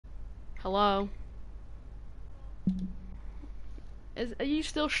Hello? Are you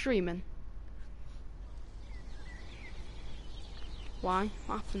still streaming? Why?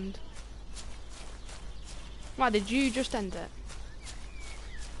 What happened? Why, did you just end it?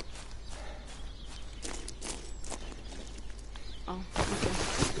 Oh, okay.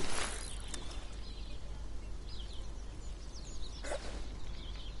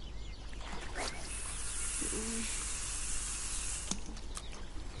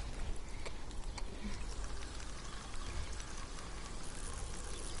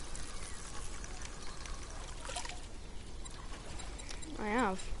 I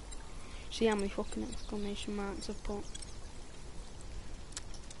have. See how many fucking exclamation marks I've put.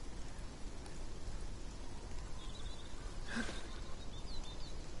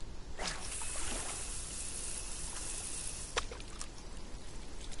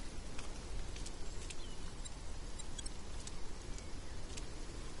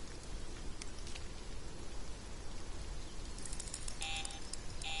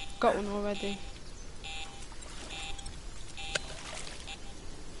 Got one already.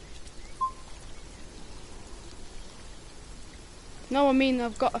 No, I mean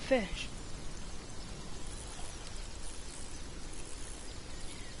I've got a fish.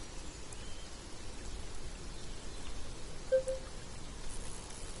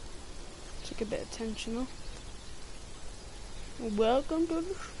 Took a bit of tension off. Welcome to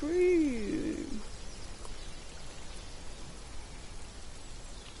the stream.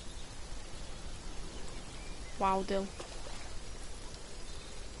 Wow, Dill.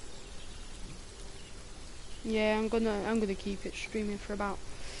 Yeah, I'm gonna keep it streaming for about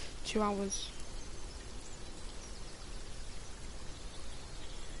 2 hours.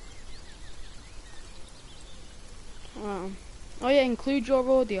 Oh yeah, include your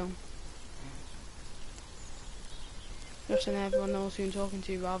audio. Just so everyone knows who I'm talking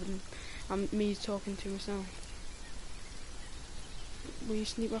to rather than me talking to myself. Will you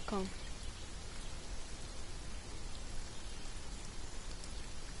sneak back on?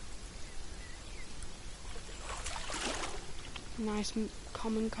 Nice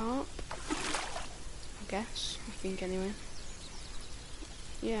common carp, I guess. I think anyway.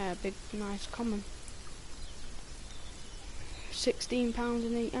 Yeah, big, nice common. £16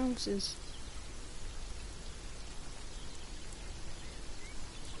 and 8 ounces.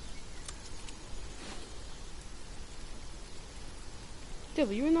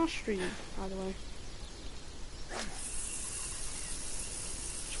 Dill, you in our stream, by the way?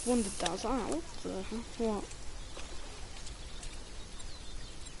 Just wondered that. I was like, what the hell? What?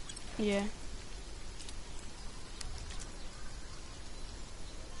 Yeah.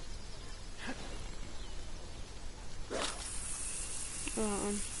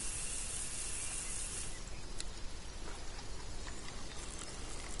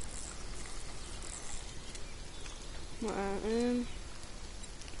 Right.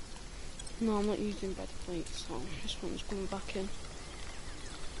 No, I'm not using bed plates, so this one's coming back in.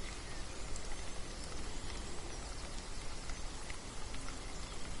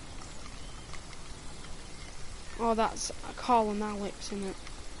 Oh, that's Carl and Alex, isn't it?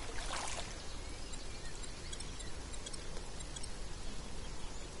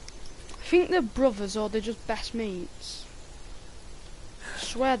 I think they're brothers or they're just best mates. I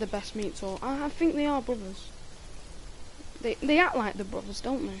swear they're best mates, or I think they are brothers. They act like they're brothers,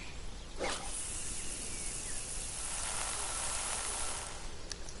 don't they?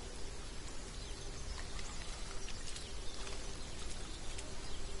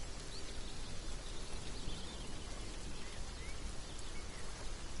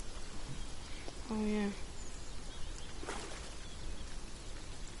 Oh yeah.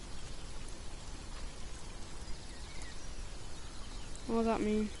 What does that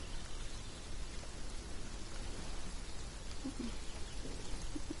mean?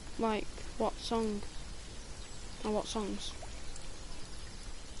 Like, what song? Or what songs?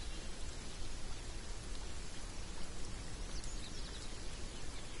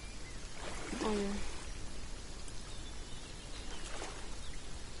 Oh yeah.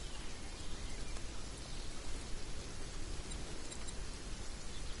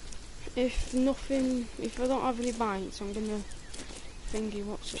 If I don't have any bites, I'm gonna thingy,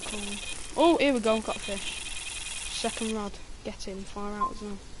 what's it called? Oh, here we go, got a fish. Second rod, get in, far out as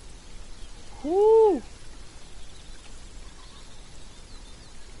well. Woo!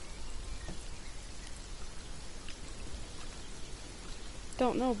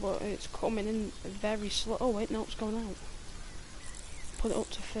 Don't know, but it's coming in very slow. Oh wait, no, it's going out. Put it up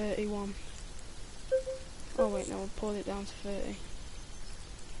to 31. Oh wait, no, I pulled it down to 30.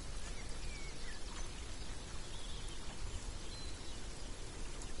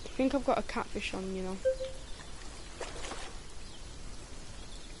 I think I've got a catfish on, you know.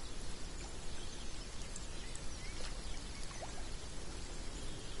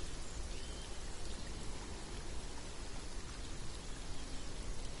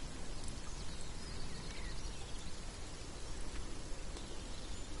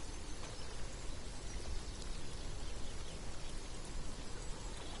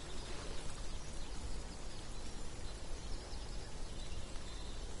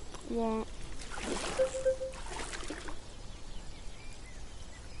 What?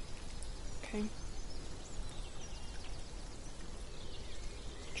 Okay.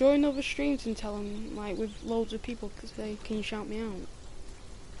 Join other streams and tell them, like, with loads of people, because they can shout me out.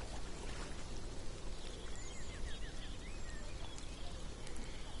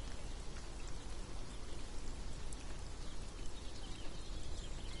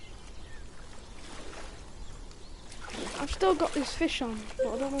 I've still got this fish on, but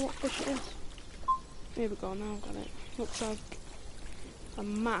I don't know what fish it is. Here we go, now I've got it. Looks like a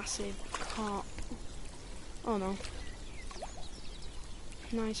massive carp. Oh no.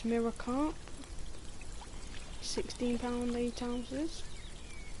 Nice mirror carp. £16, 8 ounces.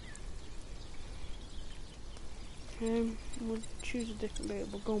 We'll choose a different bait,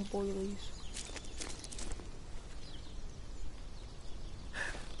 we'll go and boil these.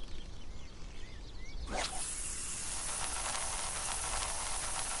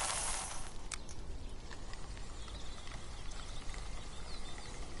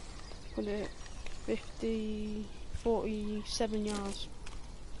 Put it 47 yards.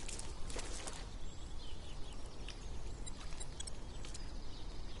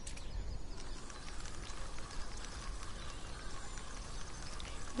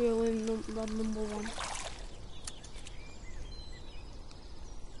 Reel in rod number 1.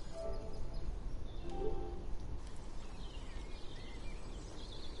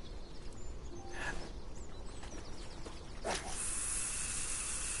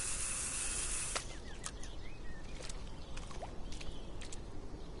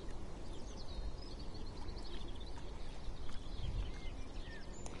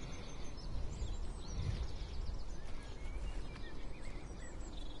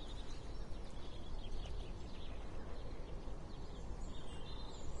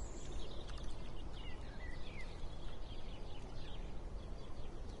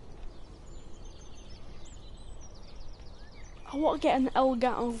 I want to get an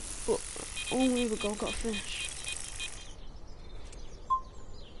Elgato, but only we go, got a fish.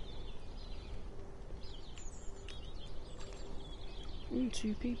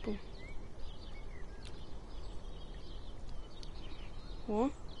 Two people.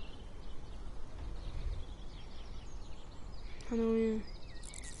 What? I know you.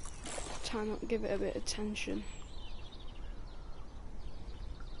 Try not to give it a bit of attention.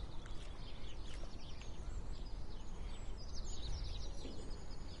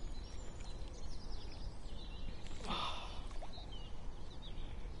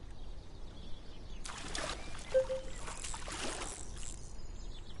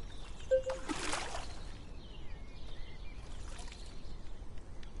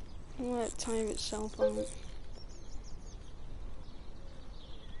 Let it tire itself out.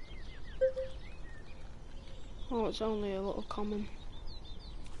 Oh, it's only a little common.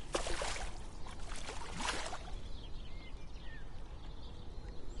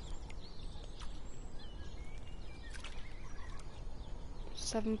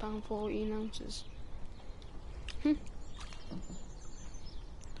 £7, 14 ounces.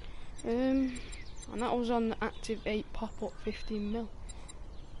 And that was on the active 8 pop-up 15mm.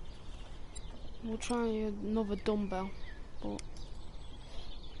 We'll try another dumbbell, but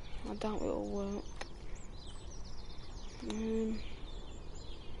I doubt it'll work.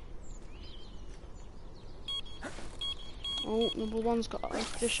 Oh, number 1's got a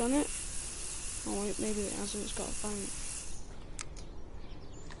fish on it. Oh wait, maybe it hasn't, it's got a bank.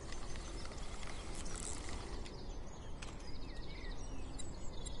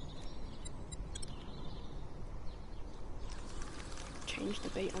 Change the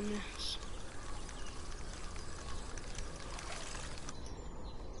bait on this.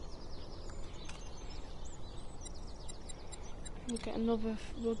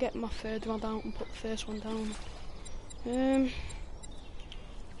 We'll get my third rod out and put the first one down. Should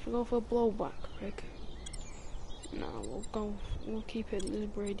we go for a blowback rig? No, we'll keep it the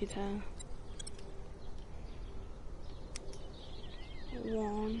braided hair.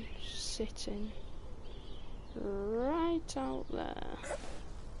 One sitting right out there.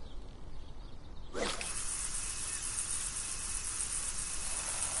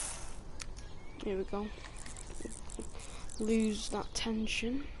 Here we go. Lose that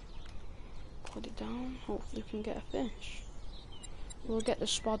tension. put it down. Hopefully we can get a fish. We'll get the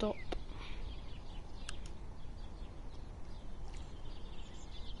spot up.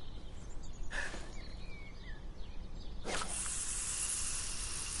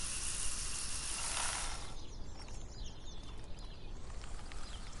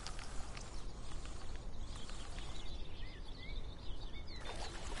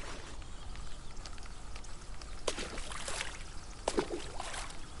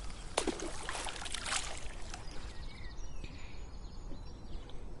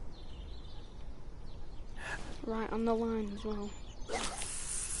 Right on the line as well.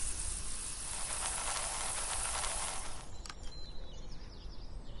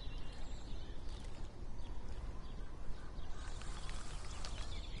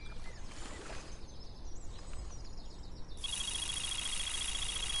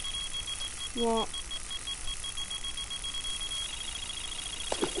 What?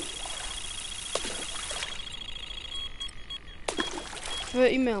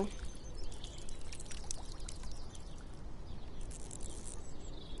 $30 mil.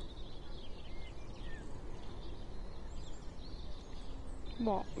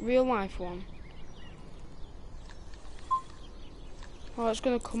 What? Real life one? Oh, it's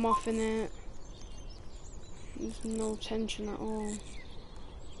gonna come off in it. There's no tension at all.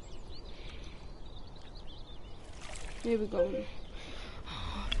 Here we go.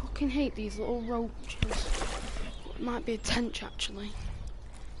 Oh, I fucking hate these little roaches. It might be a tench actually.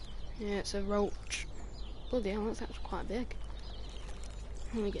 Yeah, it's a roach. Bloody hell, that's actually quite big.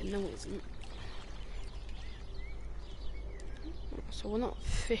 I'm only getting no it isn't. So we're not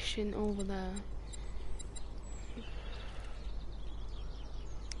fishing over there.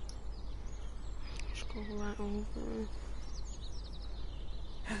 Just go right over.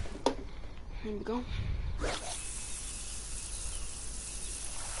 Here we go.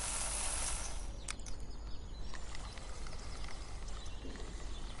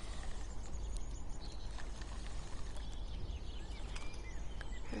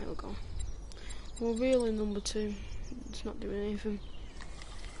 There we go. We're reeling number 2. It's not doing anything.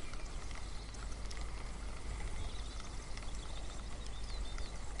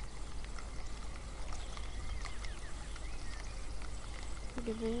 Look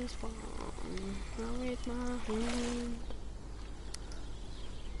at this one. I raise my hand.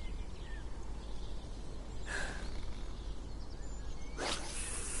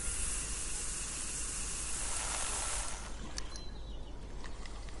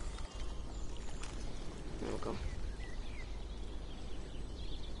 There we go.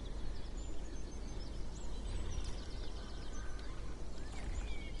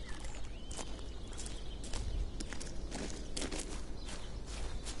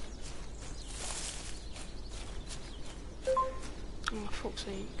 Oh, fuck's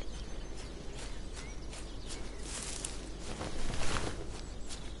sake.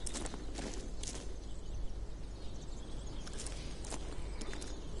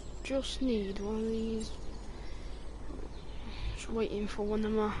 Just need one of these. Just waiting for one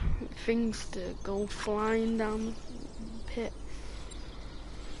of my things to go flying down the pit.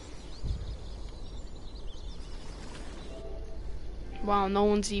 Wow, no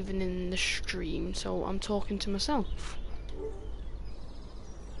one's even in the stream, so I'm talking to myself.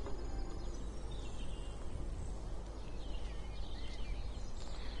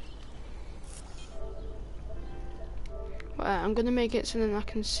 I'm gonna make it so then I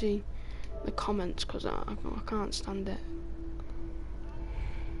can see the comments because I can't stand it.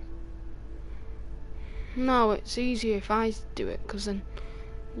 No, it's easier if I do it because then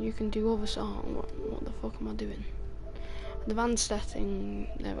you can do other stuff. What the fuck am I doing? Advanced setting.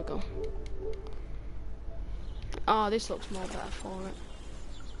 There we go. Oh, this looks more better for it.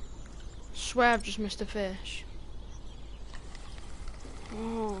 Swear I've just missed a fish.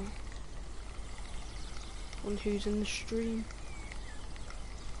 Oh. One who's in the stream.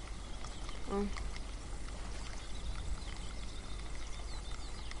 Oh.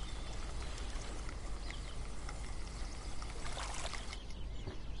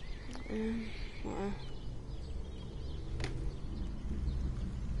 Whatever.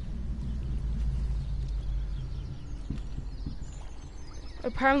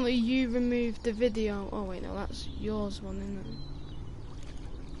 Apparently you removed the video. Oh wait, no, that's yours one, isn't it?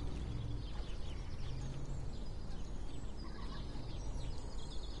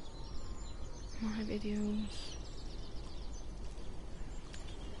 My videos.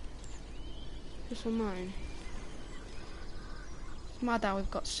 This one mine. It's mad how we've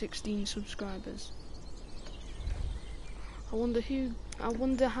got 16 subscribers. I wonder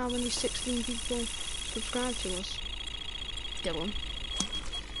how many 16 people subscribe to us. Get one.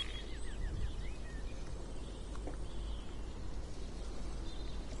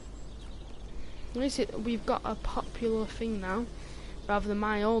 At least we've got a popular thing now, rather than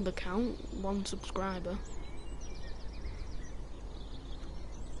my old account, 1 subscriber.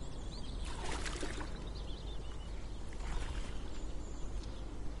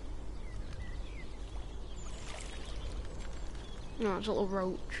 No, it's a little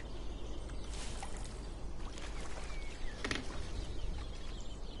roach.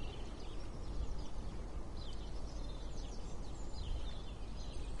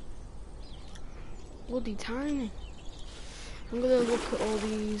 Bloody tiny. I'm gonna look at all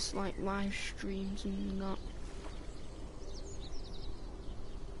these like live streams and that.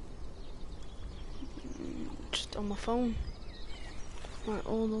 Just on my phone. Like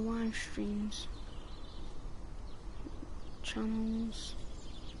all the live streams. Channels.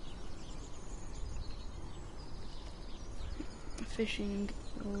 Fishing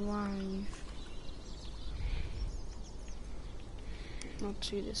live. Not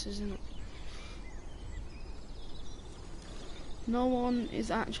too this, isn't it? No one is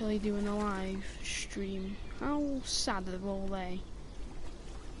actually doing a live stream. How sad are all they?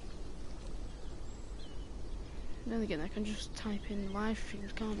 Then again, I can just type in live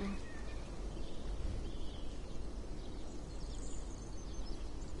streams, can't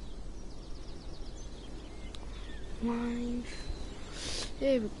I? Live.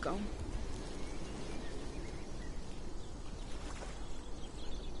 Here we go.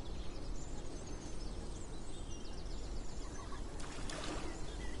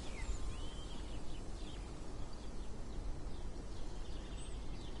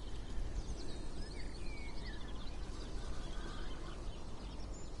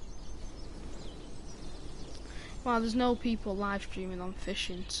 Well, there's no people live streaming on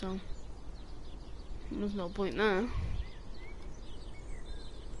fishing, so there's no point there.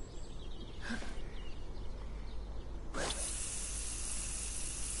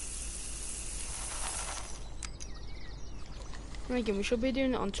 Again, we should be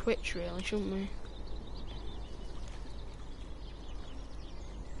doing it on Twitch, really, shouldn't we?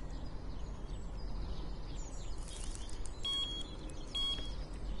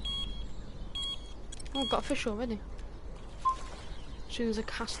 Oh, I've got a fish already. As soon as I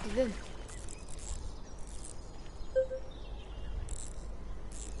cast it in.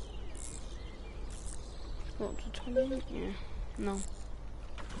 What, to 28? Yeah. No.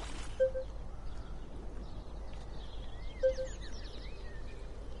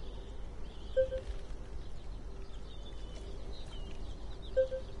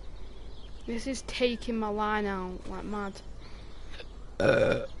 This is taking my line out like mad.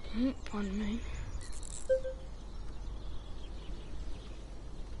 Pardon me.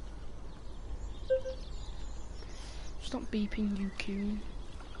 Stop beeping, you coon.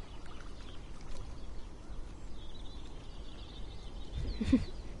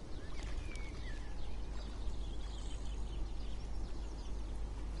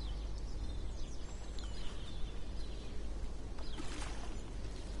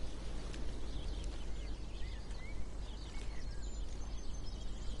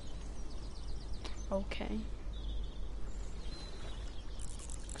 Okay.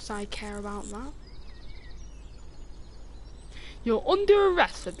 Because I care about that. You're under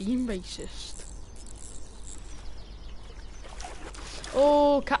arrest for being racist.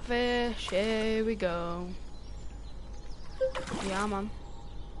 Oh, catfish, here we go. Yeah, man.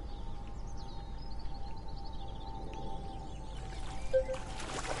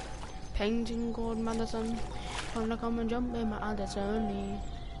 Painting gold Madison. Wanna come and jump in my Addison.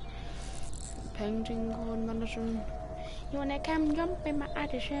 Painting gold Madison. You wanna come jump in my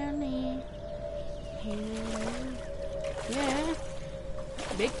Addison? Yeah.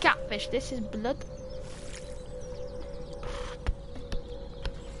 Big catfish, this is blood.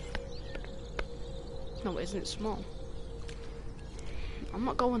 No, it isn't small. I'm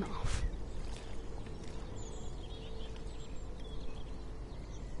not going off.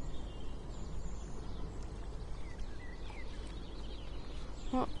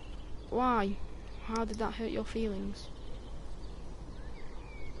 What? Why? How did that hurt your feelings?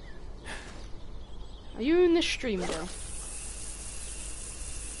 Are you in this stream, Bill?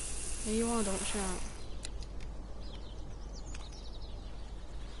 Yeah, you are, don't shout.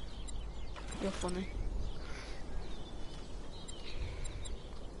 You're funny.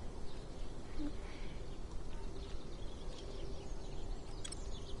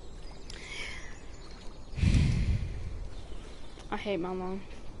 I hate my life.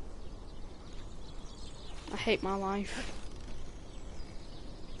 I hate my life.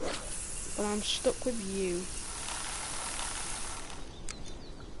 But I'm stuck with you.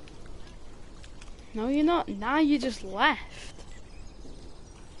 No, you're not. Now you just left.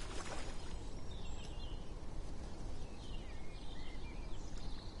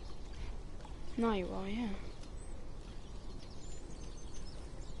 Now you are, yeah.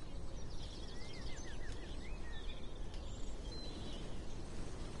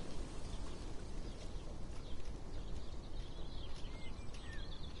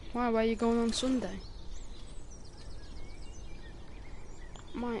 Why, where are you going on Sunday?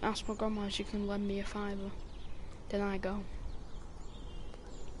 I might ask my grandma if she can lend me a £5. Then I go.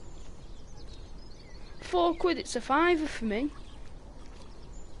 £4, it's a £5 for me.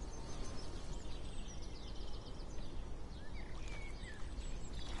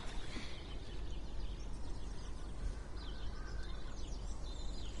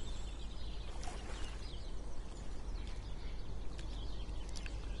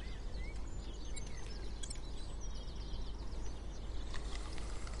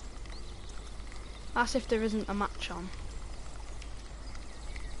 That's if there isn't a match on.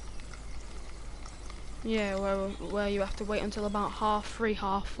 Yeah, where you have to wait until about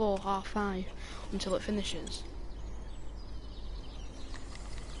 3:30, 4:30, 5:30 until it finishes.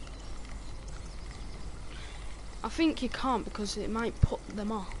 I think you can't because it might put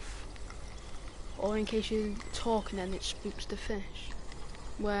them off. Or in case you talk and then it spooks the fish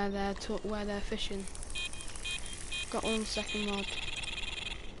where they're fishing. Got one second rod.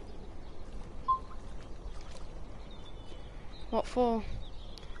 What for?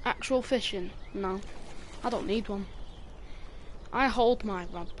 Actual fishing? No. I don't need one. I hold my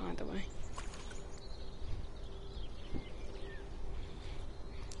rod, by the way.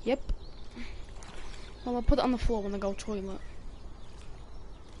 Yep. Well, I'll put it on the floor when I go toilet.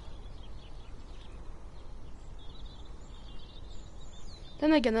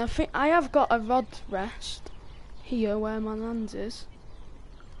 Then again, I think I have got a rod rest here where my land is.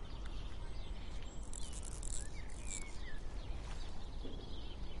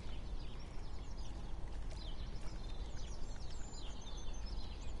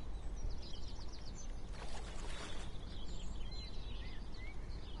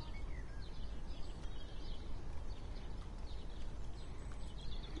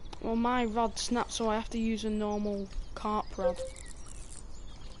 Well, my rod snapped, so I have to use a normal carp rod.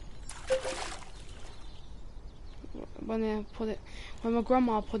 When my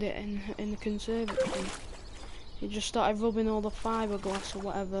grandma put it in the conservatory, it just started rubbing all the fiberglass or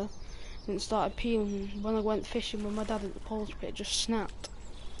whatever, and it started peeling. When I went fishing with my dad at the poles pit, it just snapped.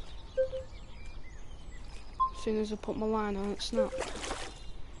 As soon as I put my line on, it snapped.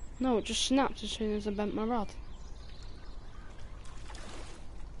 No, it just snapped as soon as I bent my rod.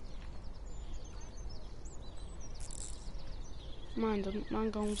 Mine doesn't.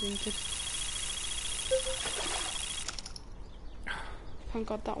 Mine goes into. Thank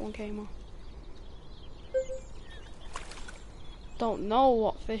God that one came off. Don't know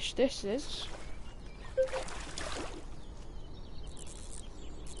what fish this is.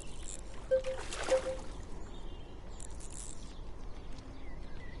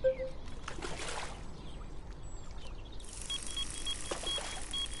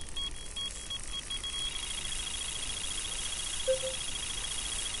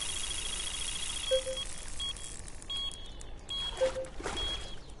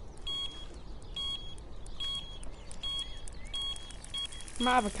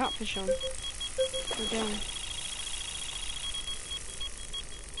 Might have a catfish on. Again.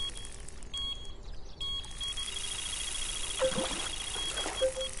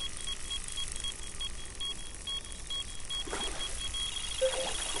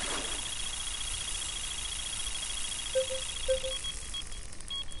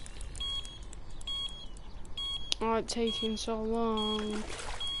 Oh, it's taking so long.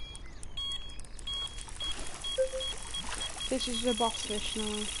 This is the boss fish now.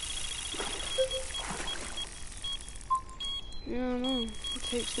 Yeah, I know. It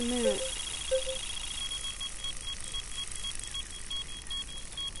takes a minute.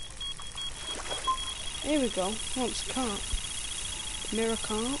 Here we go. Oh, it's a carp. Mirror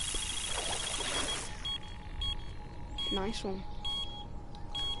carp. Nice one.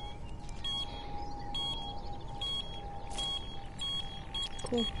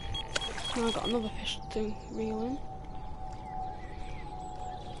 Cool. Now I've got another fish to reel in.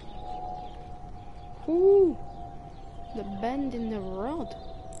 Ooh, the bend in the rod.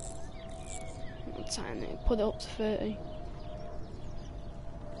 Tighten it, put it up to 30.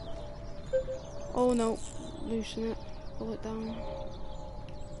 Oh no, loosen it, pull it down.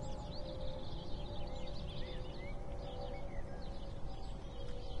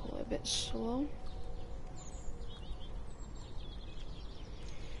 Pull it a bit slow.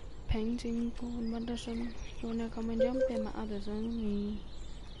 Painting con Madison, you wanna come and jump in my other zone?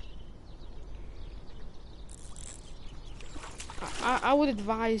 I would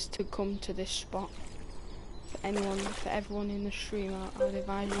advise to come to this spot. For everyone in the stream, I would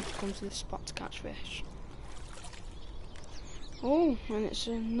advise you to come to this spot to catch fish. Oh, and it's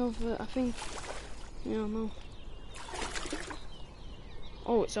another, I think, yeah, no.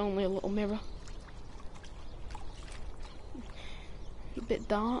 Oh, it's only a little mirror. A bit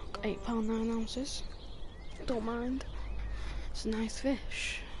dark, £8 9 ounces. Don't mind. It's a nice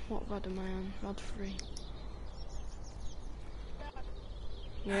fish. What rod am I on? Rod 3.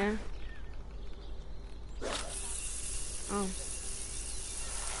 Yeah. Oh.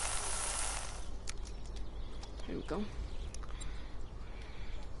 Here we go.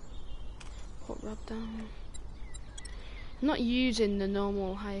 Put rod down. I'm not using the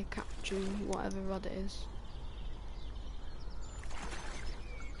normal higher capturing whatever rod it is.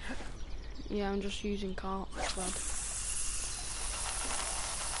 Yeah, I'm just using carp rod.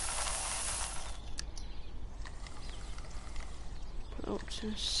 Put up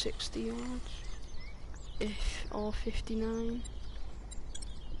to 60 yards, or 59.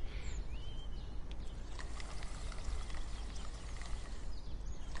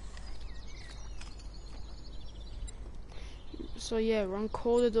 So yeah, we're on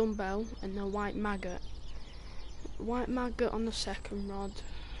Call the Dumbbell and the White Maggot. White Maggot on the second rod,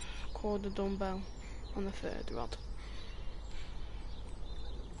 Call the Dumbbell on the third rod.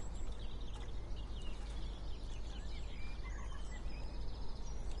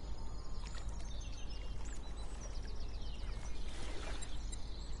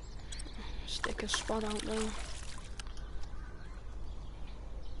 Stick a spot out there.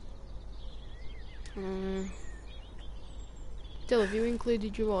 Still, have you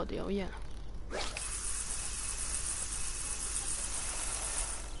included your audio? Yeah.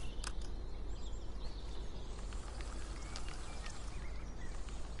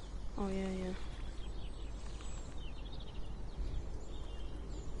 Oh yeah, yeah.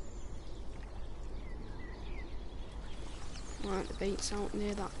 Right, the bait's out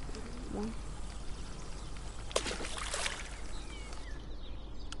near that one.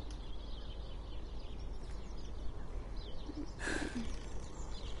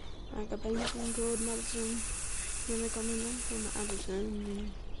 Like a Benjamin Gold Madison. When they come in from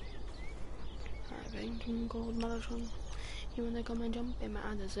Addison. Like Benjamin Gold Madison. You wanna come and jump in my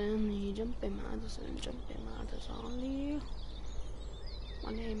Addison, you jump in my Addison, jump in my Addison.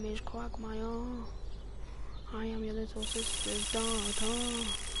 My name is Quagmire. I am your little sister's daughter.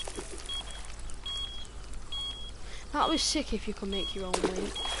 That was sick if you could make your own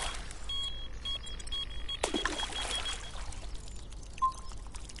weight.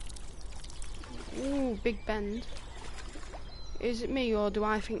 Ooh, big bend. Is it me or do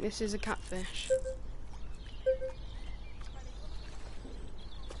I think this is a catfish?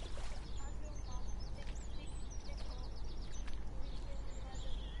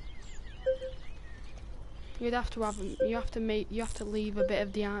 You have to leave a bit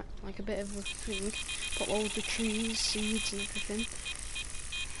of the like a bit of a thing, put all the trees, seeds and everything.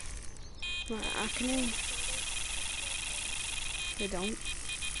 Like acne. They don't.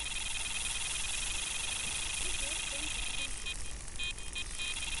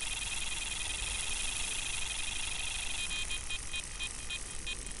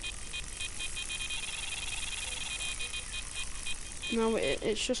 No,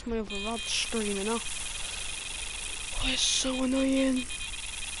 it's just my other rod screaming off. Oh, it's so annoying.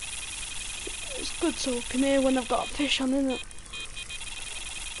 It's good to come here when I've got a fish on, innit?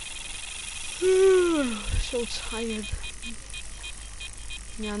 So tired.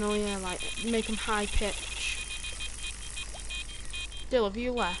 Yeah, I know, yeah, like, make them high pitch. Still, have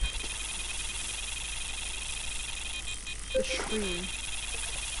you left the stream?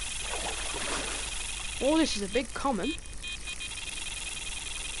 Oh, this is a big common.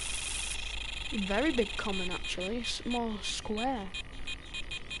 Very big common, actually. It's more square.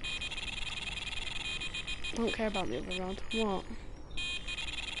 Don't care about the other rod. What?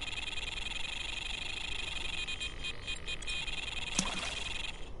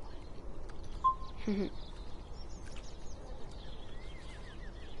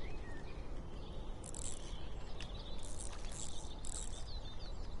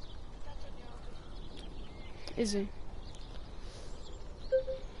 Is he?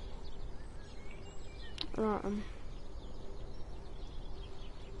 Right,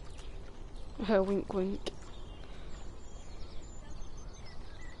 wink wink.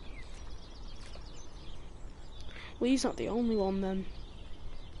 Well, he's not the only one then.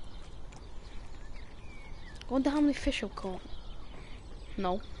 I wonder how many fish I've caught.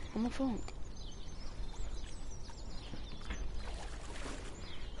 No, on my phone.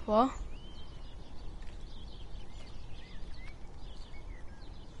 What?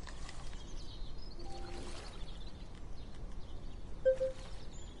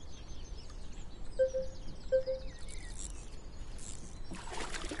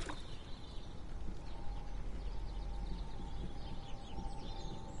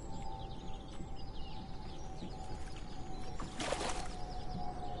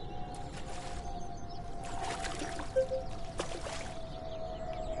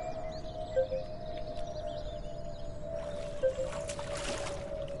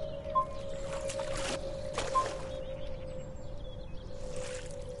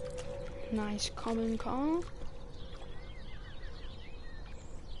 Nice common car.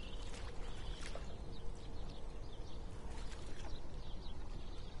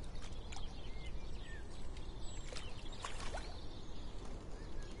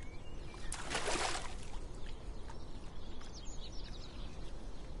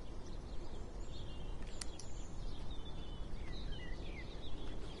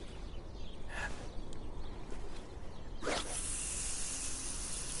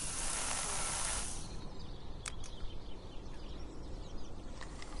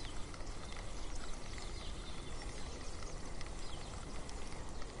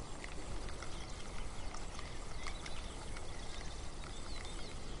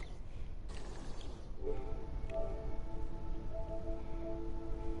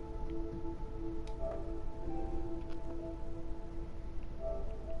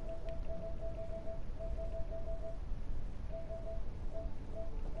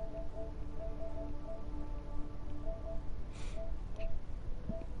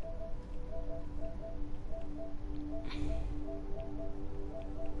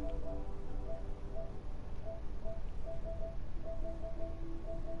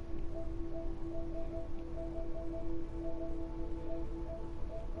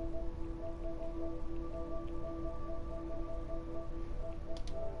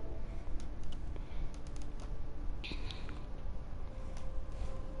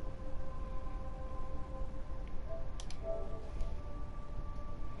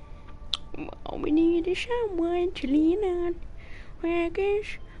 All we need is someone to lean on. Where is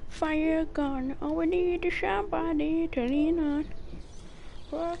fire gone? All we need is somebody to lean on.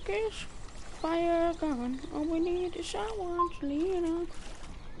 Where is fire gone? All we need is someone to lean on.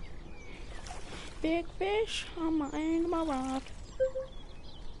 Big fish on my end of my rod.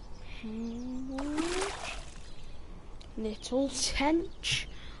 Little tench.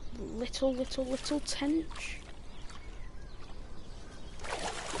 Little tench.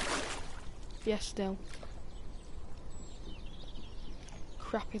 Yes, still.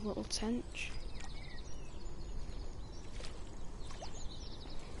 Crappy little tench.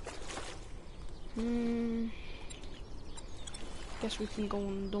 Guess we can go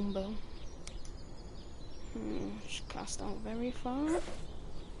on dumbbell. Just cast out very far.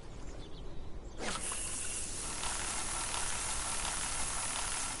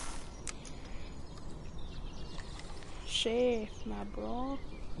 Safe, my bro.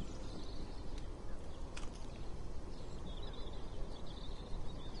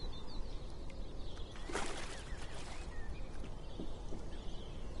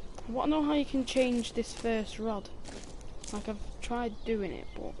 I want to know how you can change this first rod. Like, I've tried doing it,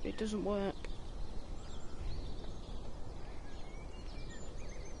 but it doesn't work.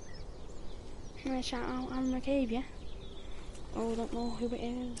 Can I shout out I'm McCabe, yeah? Oh, I don't know who it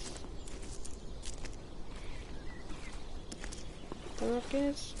is. Work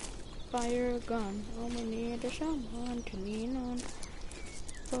is fire gun. All we need is someone to lean on.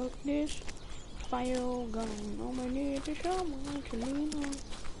 Fuck this fire gun. All we need is someone to lean on.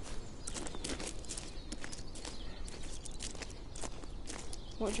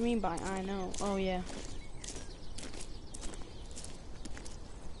 What do you mean by I know? Oh yeah.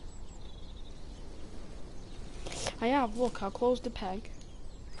 I have, look, I'll close the peg.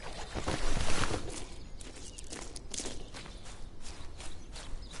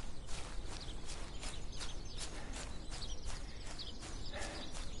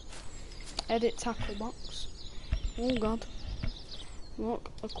 Edit tackle box. Oh god. Look,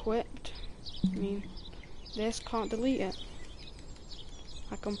 equipped. I mean, this can't delete it.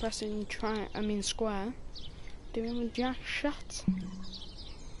 Like I'm pressing square. Doing jack shut.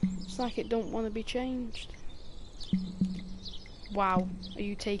 It's like it don't want to be changed. Wow, are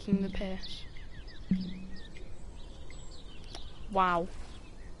you taking the piss? Wow.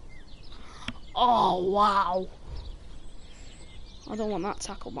 Oh wow. I don't want that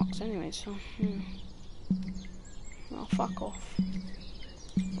tackle box anyway, so oh, fuck off.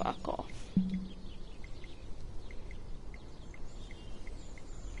 Fuck off.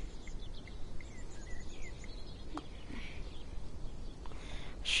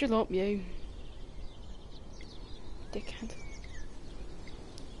 Shut up, you dickhead.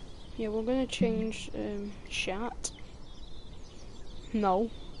 Yeah, we're gonna change chat. No.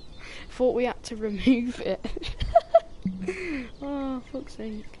 Thought we had to remove it. Oh, fuck's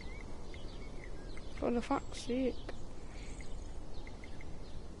sake. For the fuck's sake.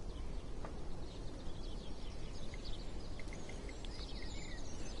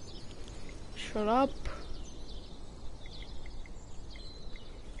 Shut up.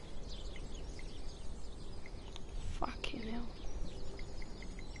 Fucking hell.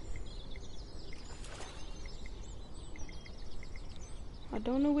 I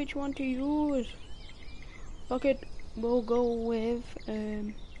don't know which one to use. Fuck it, we'll go with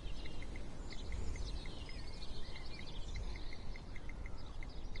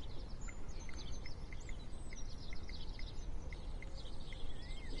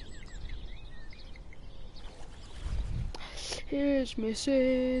here's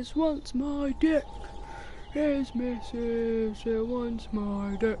Mrs. wants my dick. Here's Mrs. who wants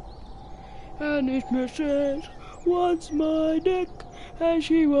my dick. And this Mrs. wants my dick, and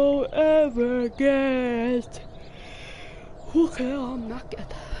she won't ever get. Okay, I'm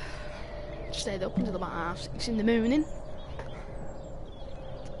knackered. Stayed up until about 6 in the morning.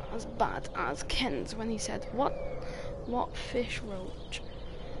 As bad as Ken's when he said, What fish roach?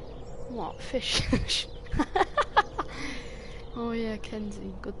 What fish? Oh yeah,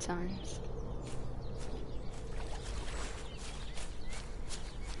 Kenzie, good times.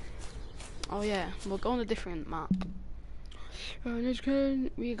 Oh yeah, we'll go on a different map.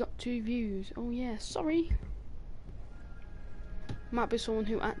 We got 2 views. Oh yeah, sorry. Might be someone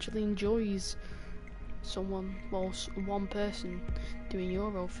who actually enjoys someone, well, one person doing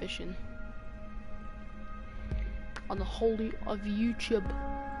Euro fishing on the whole of YouTube.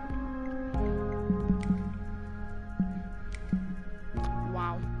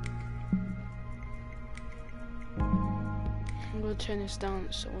 Wow. I'm gonna turn this down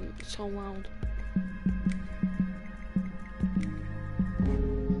so it's so loud.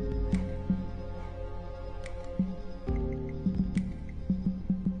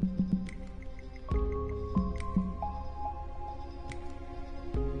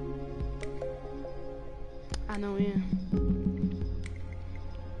 I know, yeah.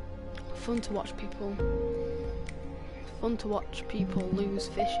 Fun to watch people. Fun to watch people lose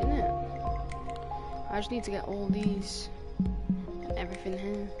fish, innit? I just need to get all these, everything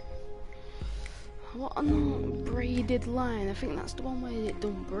here. What a braided line. I think that's the one where it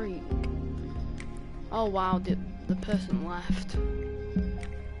don't break. Oh wow, the person left.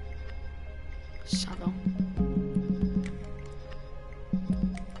 Saddle.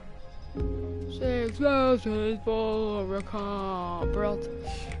 6,000 for a car, bro.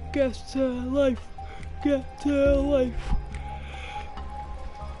 Get to life. Get to life.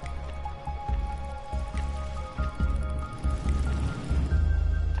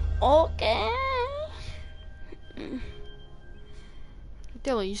 Okay.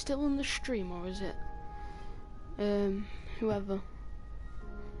 Dylan, you still on the stream or is it whoever?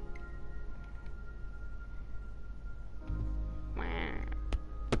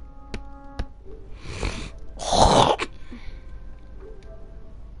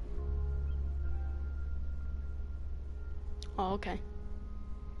 Oh, okay.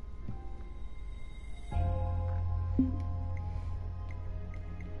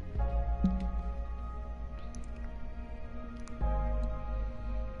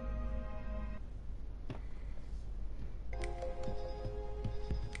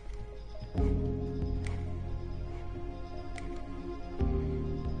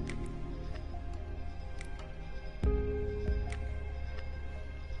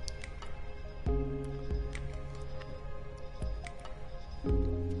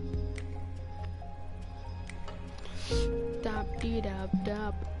 Dab dee dab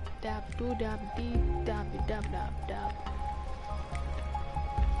dab dab doo dab dee dab dab dab dab.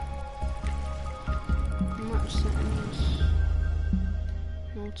 Map settings.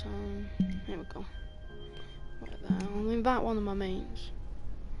 No time. Here we go. Right there. I'll invite one of my mates.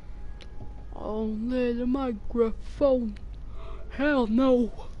 Only the microphone. Hell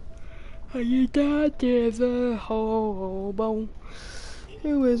no. Are you dad is a hobo?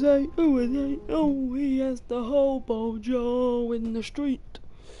 Who is he? Who is he? Oh, he has the hobo Joe in the street.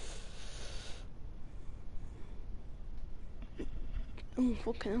 Oh,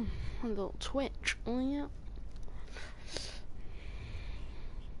 fucking hell. A little twitch. Oh, yeah.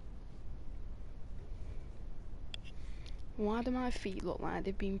 Why do my feet look like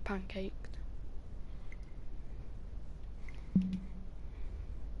they've been pancaked?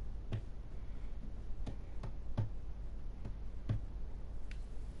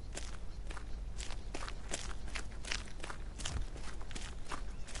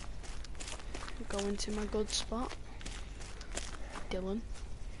 Go into my good spot. Dylan.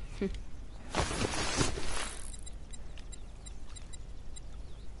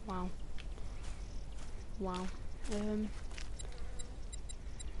 Wow. Wow.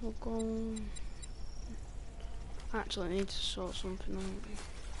 We'll go. Actually, I need to sort something out.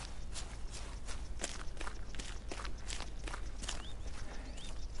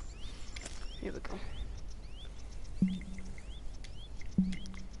 Here we go.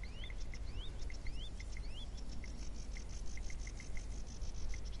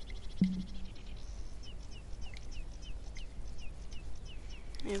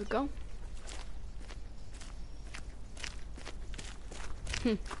 Here we go.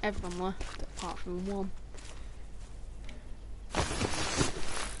 Everyone left apart from one.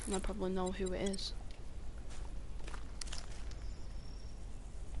 And I probably know who it is.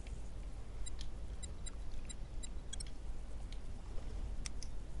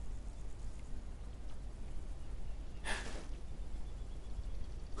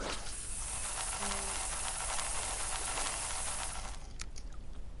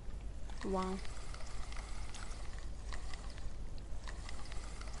 Wow.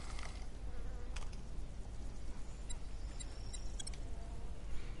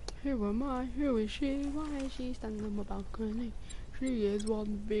 Who am I? Who is she? Why is she standing on my balcony? She is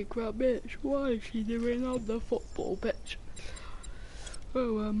one big crap bitch. What is she doing on the football pitch?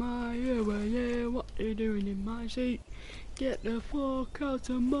 Who am I? Who are you? What are you doing in my seat? Get the fuck out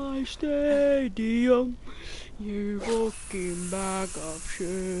of my stadium, you fucking bag of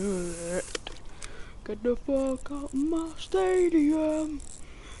shit. Get the fuck out of my stadium,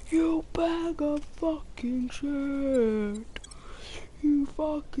 you bag of fucking shit. You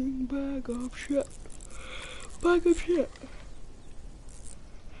fucking bag of shit. Bag of shit.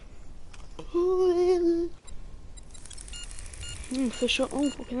 For sure. Oh,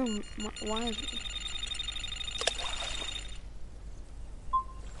 fucking hell. Why is it?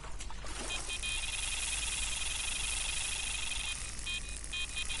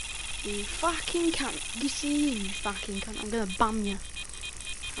 You fucking cunt. You see, you fucking cunt. I'm gonna bum you.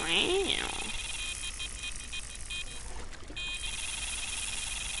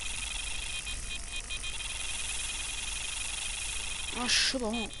 Oh, shut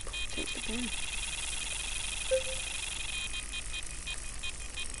up. Take the pen.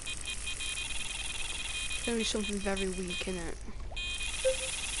 There is something very weak in it.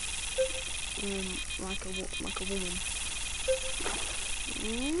 Like a woman.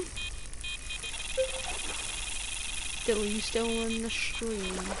 Still, you still in the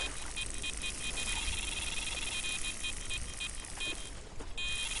stream?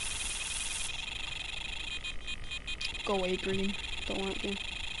 Go away, Green. Don't like you.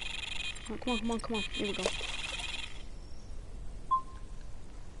 Oh, come on, come on, come on. Here we go.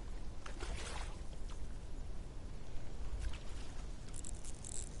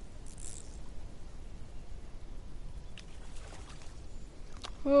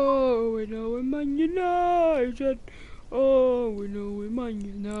 Oh, we know we're Man United. Oh, we know we're Man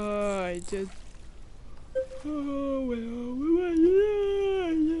United. Oh, we know we're Man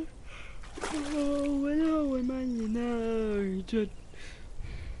United. Oh, we know we're Man United.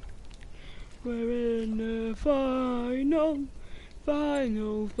 We're in the final.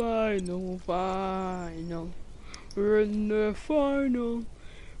 Final, final, final. We're in the final.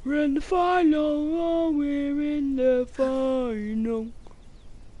 We're in the final. Oh, we're in the final.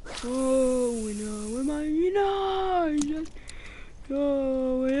 Oh, we know we're Man United.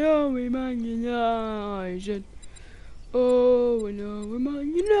 Oh, we know we're Man United. Oh, we know we're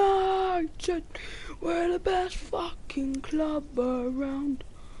Man United. We're the best fucking club around.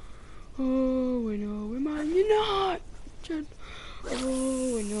 Oh, we know we're Man United.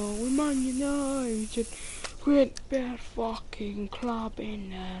 Oh, we know we're Man United. We're the best fucking club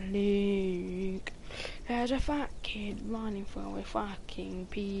in the league. There's a fat kid running for a fucking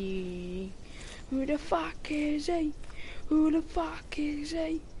pee. Who the fuck is he? Who the fuck is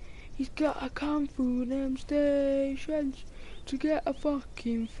he? He's gotta come through them stations to get a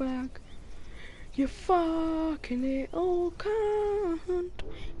fucking fag. You fucking little cunt.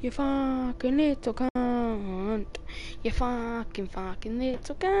 You fucking little cunt. You fucking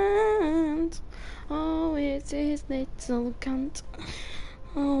little cunt. Oh, it's his little cunt.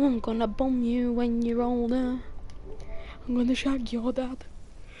 Oh, I'm gonna bomb you when you're older. I'm gonna shag your dad.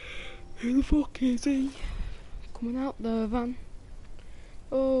 Who the fuck is he? Coming out the van.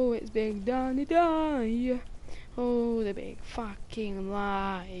 Oh, it's Big Danny Dyer. Oh, the big fucking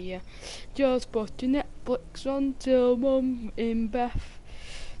liar. Just put your Netflix on till Mum in Beth.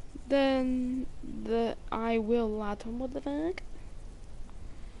 Then I will, lad. What the fuck?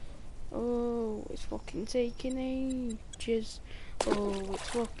 Oh, it's fucking taking ages. Oh, it's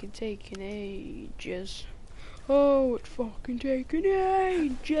fucking taking ages. Oh, it's fucking taking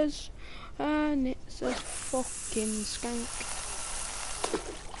ages. And it's a fucking skank.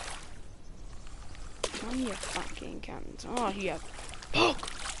 Oh, you fucking cunt. Oh, you fuck.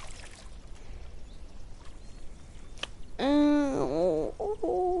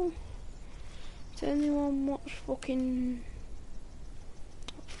 Does anyone watch fucking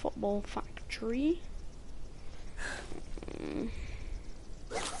Football Factory?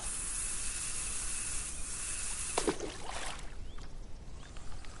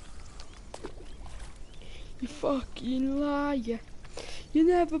 fucking liar. You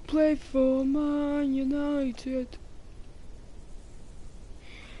never played for Man United.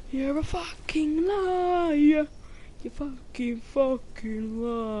 You're a fucking liar. You fucking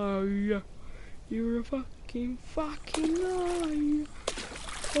liar. You're a fucking liar.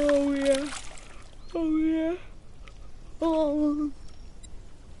 Oh yeah. Oh yeah. Oh.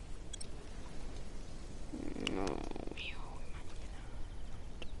 No.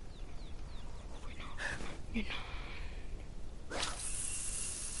 You know.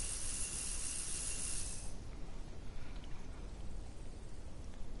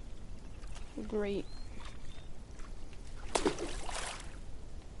 Great.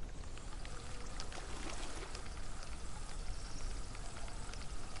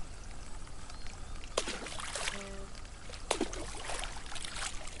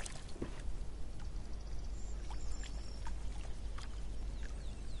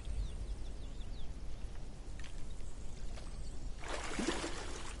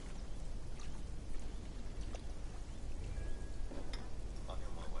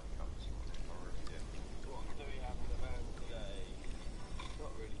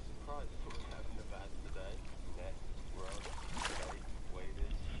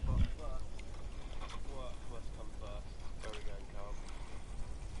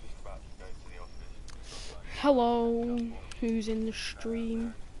 Hello, who's in the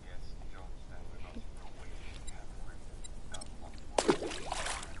stream?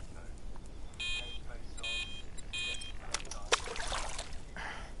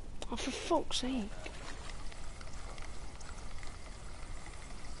 Oh, for fuck's sake.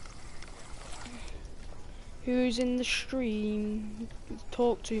 Who's in the stream?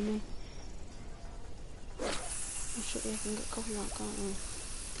 Talk to me. Oh shit, yeah, I can get copyright, can't I?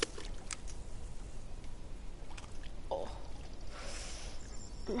 Oh.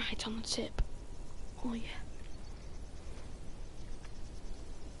 Right on the tip. Oh yeah.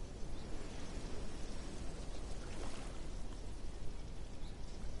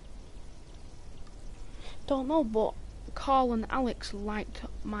 Don't know, but Carl and Alex liked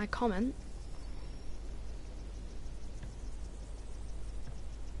my comment.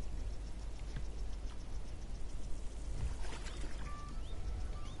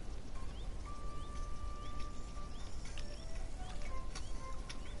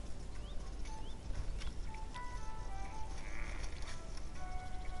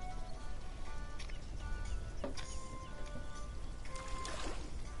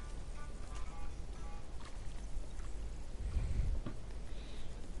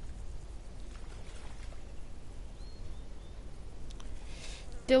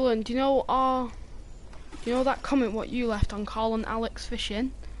 Dylan, do you know that comment what you left on Carl and Alex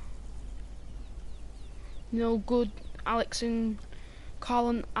fishing? You know, good Alex and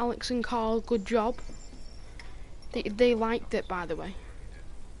Carl, good job. They liked it, by the way.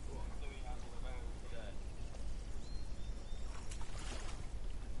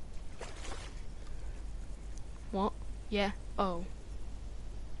 What? Yeah. Oh.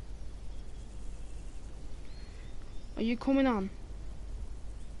 Are you coming on?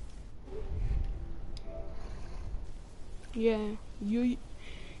 Yeah. You.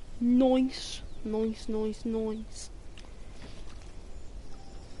 Nice. Nice.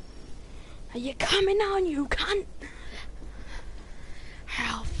 Are you coming on, you cunt?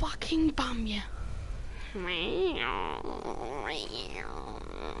 I'll fucking bum you.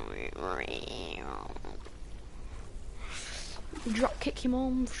 Drop kick your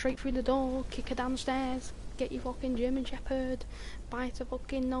mum straight through the door, kick her downstairs, get your fucking German Shepherd, bite her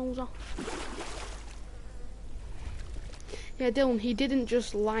fucking nose off. Yeah, Dylan, he didn't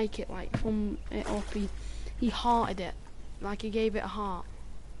just like it, like, from it up, he hearted it. Like, he gave it a heart.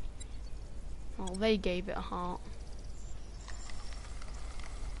 Well, they gave it a heart.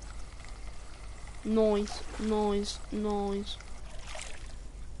 Noise.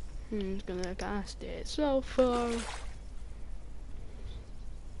 Who's gonna cast it so far?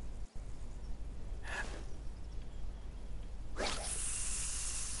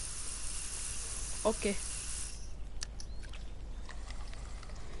 Okay.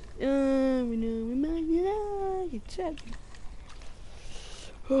 We know we Man United.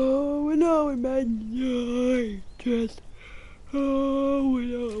 Oh, we know we Man United. Oh, we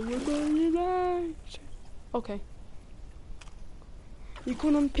know we Man United. Okay. You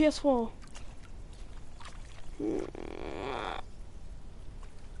going on PS4?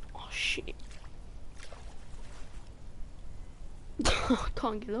 Oh shit. I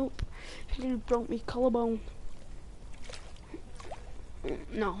can't get up. You broke me collarbone.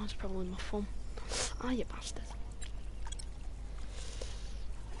 No, it's probably my thumb. Ah, you bastard.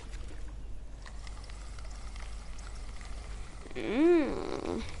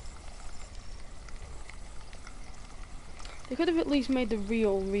 Mm. They could have at least made the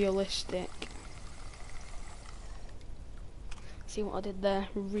realistic. See what I did there?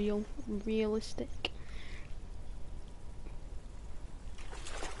 Realistic.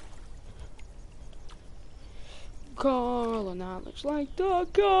 Colin, that looks like the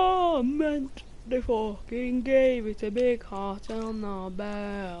comment. They fucking gave it a big heart on the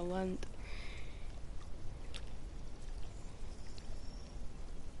bell and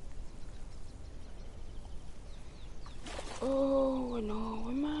oh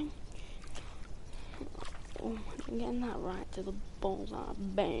no, man. Oh, I'm getting that right to the balls out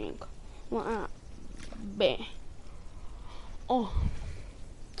of bang. Like that. Bang. Oh.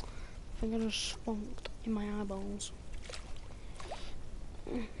 I think I just spunked in my eyeballs.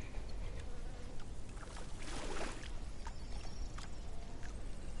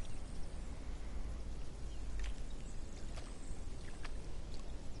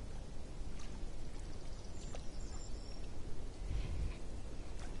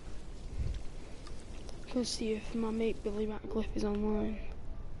 Let's see if my mate Billy Ratcliffe is online.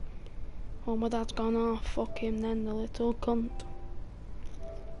 Oh, my dad's gone off. Fuck him then, the little cunt.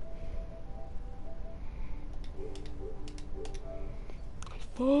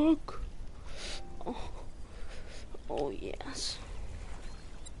 Fuck. Oh, oh yes.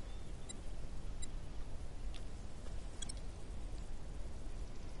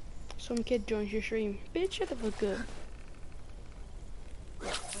 Some kid joins your stream. Bitch, shut the fuck up.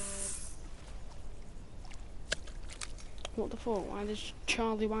 What the fuck? Why does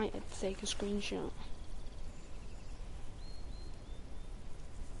Charlie Whitehead take a screenshot?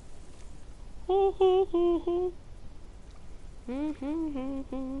 Ho ho ho ho.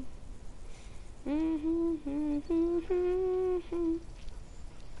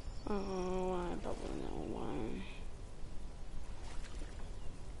 Oh, I probably know why.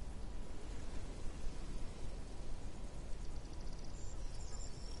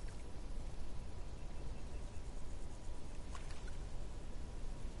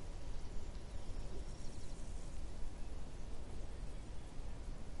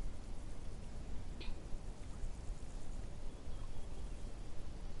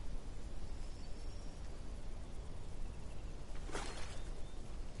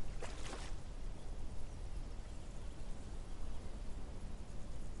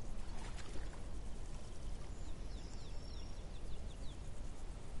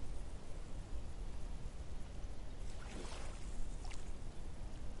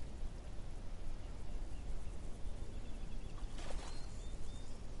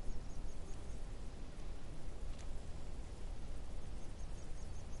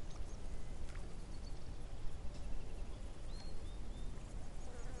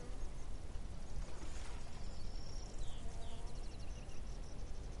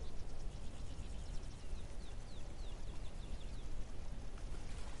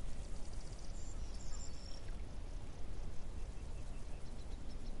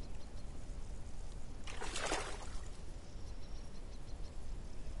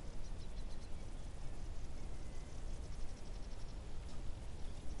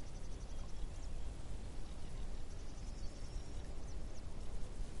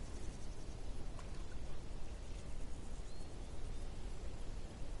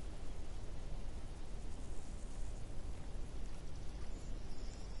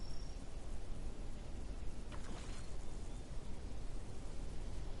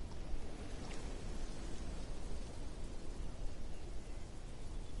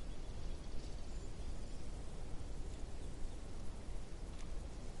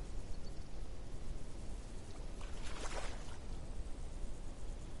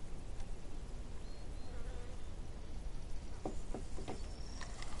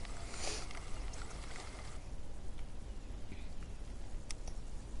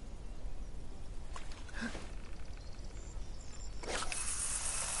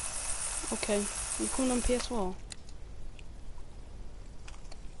 Okay, you coming on PS4?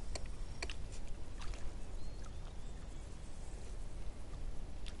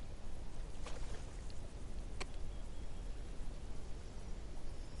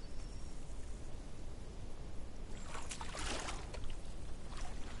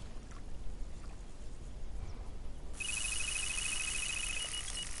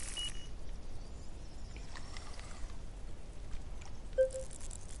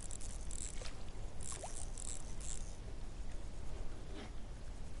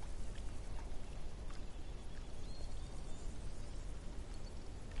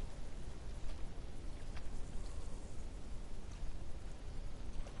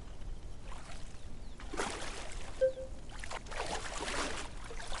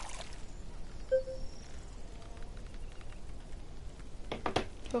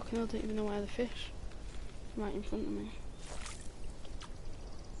 Fucking hell, I don't even know where the fish. Right in front of me.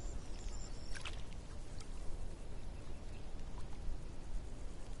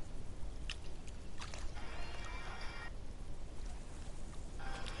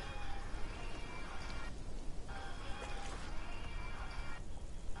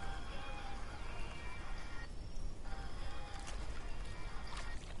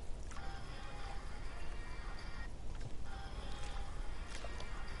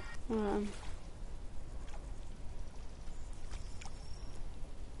 Um,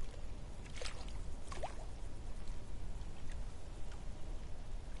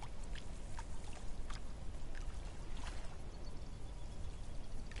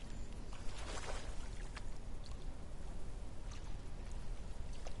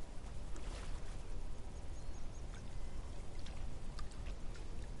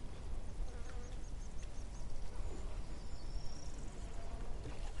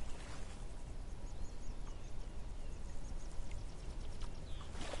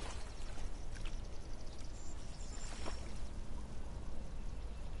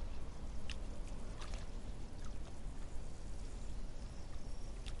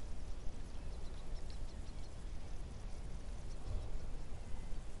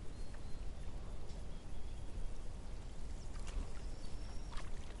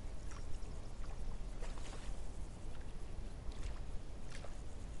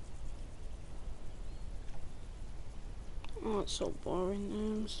 oh, it's so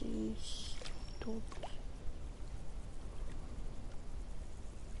boring. Stop.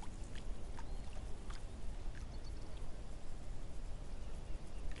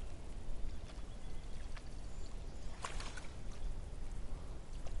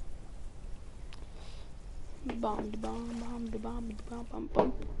 Bomb, bomb, bomb, bomb, bomb, bomb,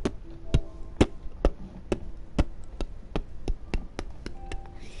 bomb.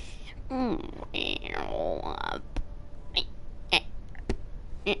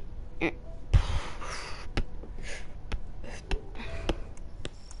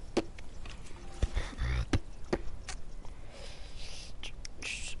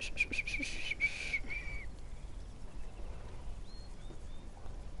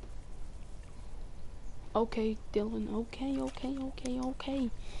 Okay, Dylan, okay.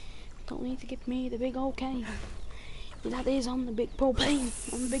 Don't need to give me the big okay. That is on the big propane,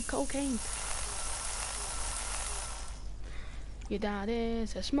 on the big cocaine. Your dad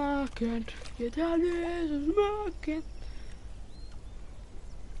is a smoking, your dad is a smoking.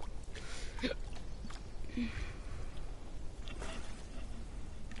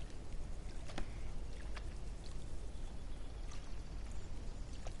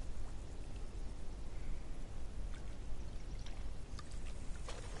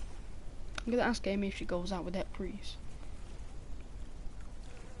 I'm gonna ask Amy if she goes out with that priest.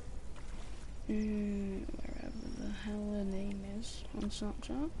 Wherever the hell her name is on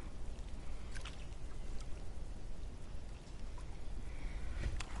Snapchat.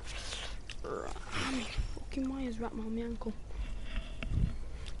 How many fucking wires wrapped around my ankle?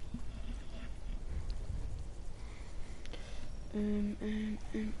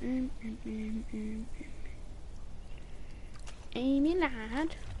 Amy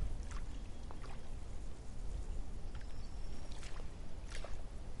lad.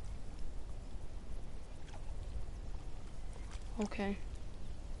 Okay.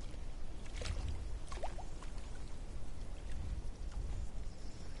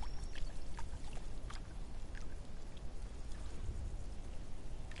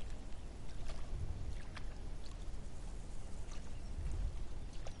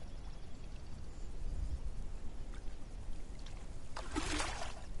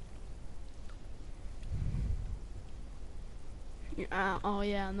 Oh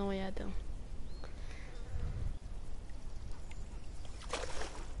yeah, no, yeah, I do.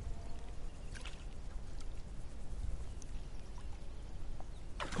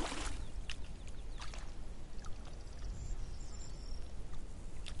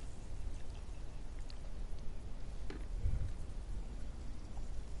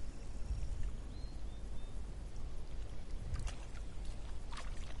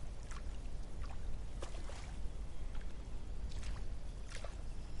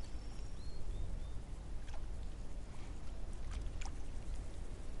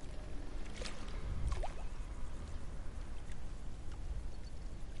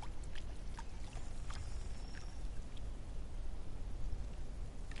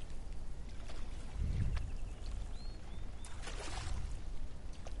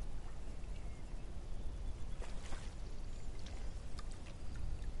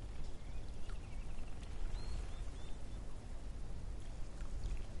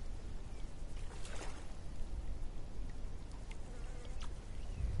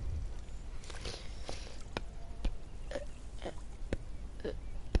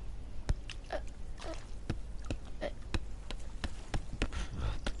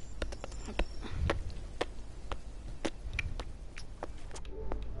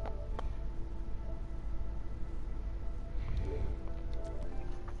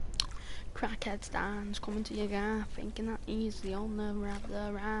 Crackhead stands coming to your gaff, thinking that he's the owner of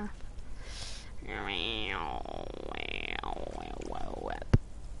the wrath.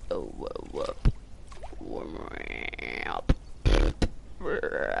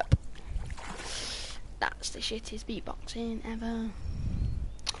 That's the shittest beatboxing ever.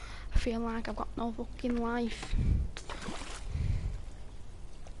 I feel like I've got no fucking life.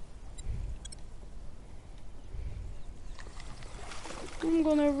 I'm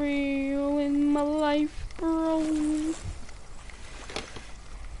gonna reel in my life, bro.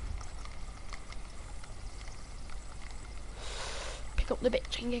 Pick up the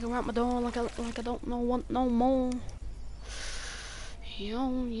bitch and giggle out my door like I don't want no more.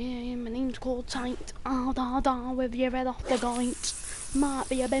 Yo, yeah, my name's called Tight. Ah, da da, with your head off the joint. Might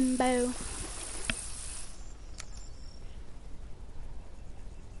be a bimbo. Yo,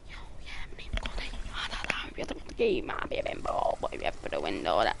 yeah, my name's called Tight. Ah, da da, with your head off the game. Might be a bimbo. But if you for the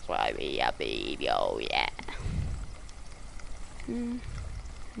window, that's why we are baby. Yo, yeah.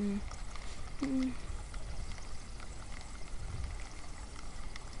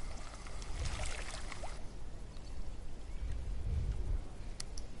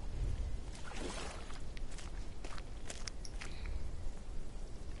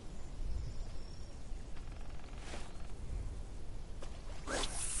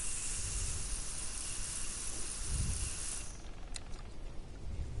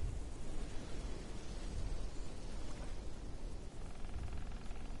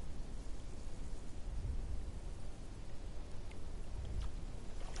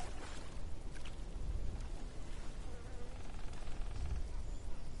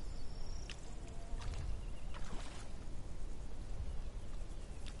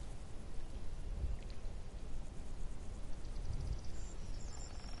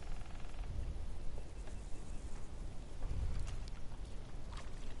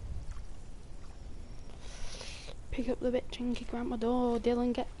 Pick up the bitch and kick her out my door.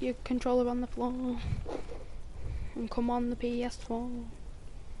 Dylan, get your controller on the floor. And come on the PS4.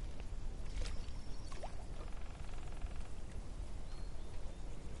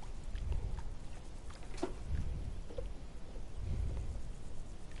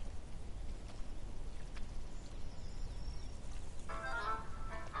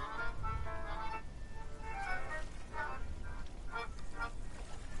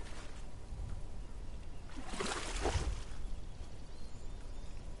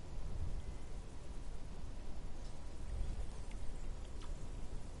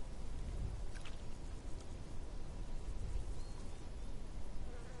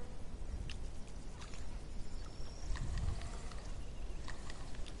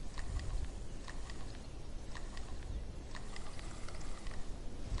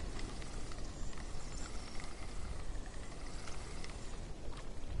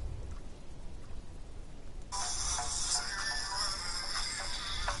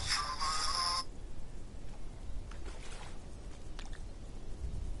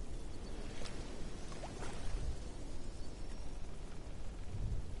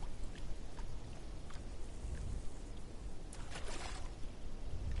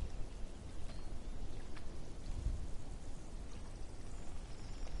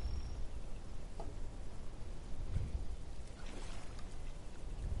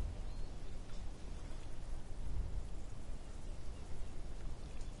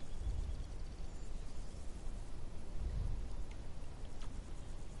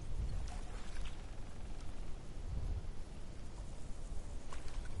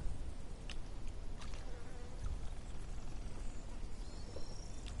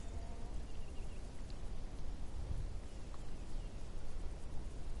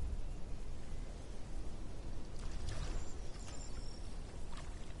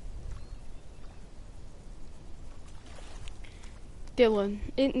 Dylan,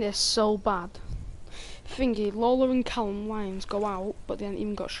 isn't this so bad? Thingy, Lola and Callum Lyons go out, but they haven't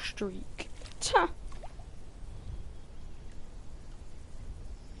even got a streak. Ta!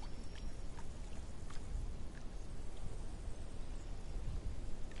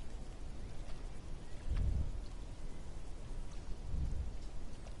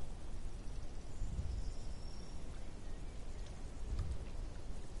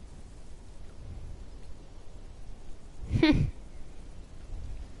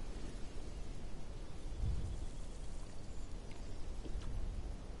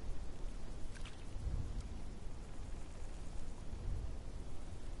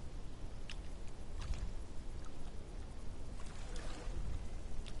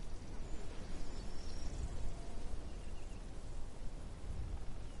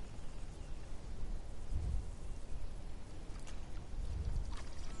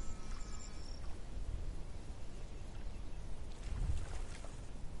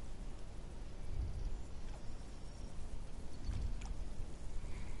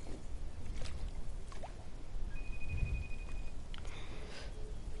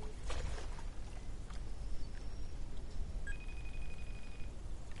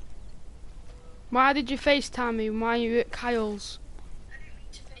 Why did you FaceTime me? Why are you at Kyle's? I didn't mean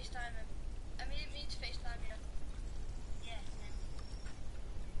to FaceTime him. I didn't mean to FaceTime you. Yeah.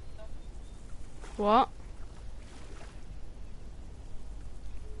 What?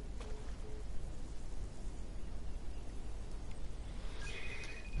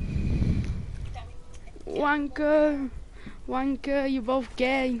 Wanker! Wanker, you're both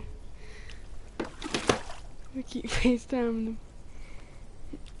gay. We keep FaceTiming them.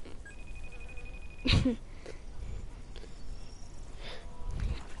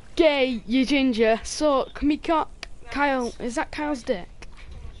 Gay, you ginger. Suck me cock. Kyle, is that Kyle's dick?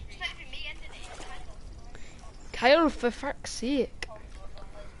 It's not even me ending it. Kyle, for fuck's sake.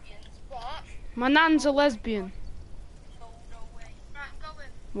 What? My nan's a lesbian. No way. Right, I'm going.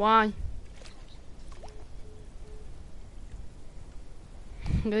 Why?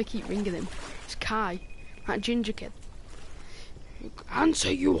 I'm gonna keep ringing him. It's Kai, that ginger kid.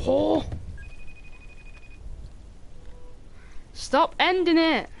 Answer, you whore! Stop ending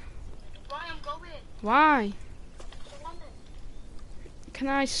it! Why I'm going? Why? To London. Can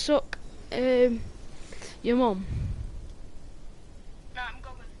I suck your mum? No, I'm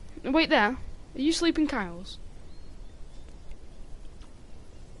going. Wait there. Are you sleeping, Kyle's?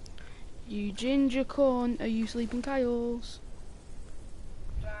 You ginger cunt, are you sleeping, Kyle's?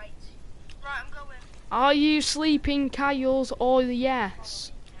 Right. Right, I'm going. Are you sleeping, Kyle's, or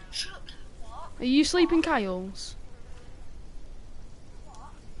yes? Shut up. What? Are you sleeping, Kyle's?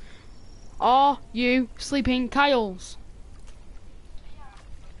 Are you sleeping, Kyle's?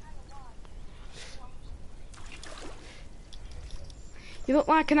 You look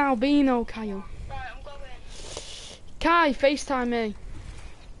like an albino, Kyle. Right, I'm going. Kai, FaceTime me.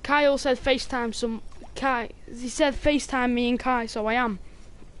 Kyle said FaceTime some... Kai, he said FaceTime me and Kai, so I am.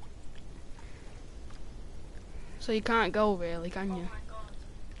 So you can't go really, can you? Oh my god.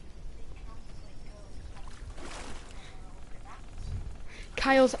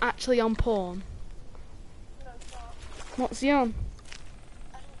 Kyle's actually on porn. No, it's not. What's he on?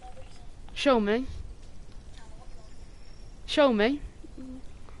 I don't know what he's on. Show me. I don't know what he's on. Show me.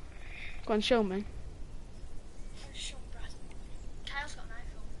 Go on, show me. Show Brad. Kyle's got an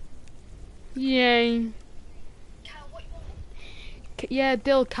iPhone. Yay. Kyle, what you want? Yeah,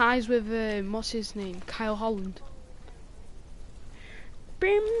 Dill, Kai's with, what's his name? Kyle Holland.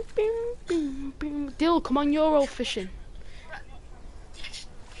 Bim, bim, bim, bim. Dill, come on, Euro fishing.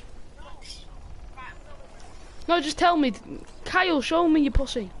 No, just tell me. Kyle, show me your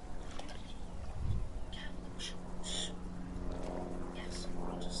pussy. Yes,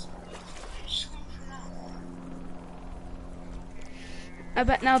 just come from that. I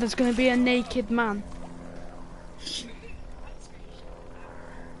bet now there's going to be a naked man.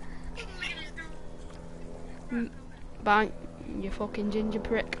 Bye, you fucking ginger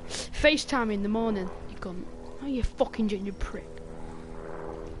prick. FaceTime in the morning, you cunt. Oh, you fucking ginger prick.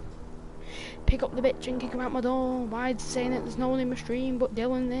 Pick up the bitch and kick her out my door. Why is saying that there's no one in my stream but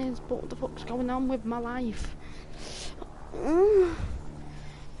Dylan is? But what the fuck's going on with my life?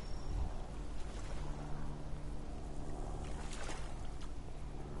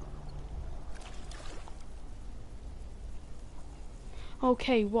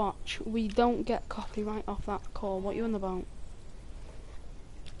 Okay, watch. We don't get copyright off that call. What you on about?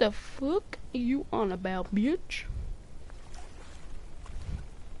 The fuck are you on about, bitch?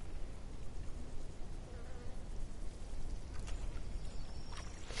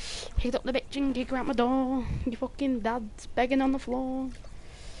 Picked up the bitch and kicked her out my door. Your fucking dad's begging on the floor.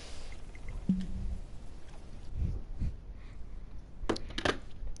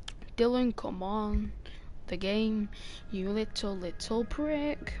 Dylan, come on. The game, you little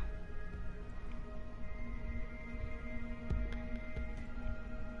prick.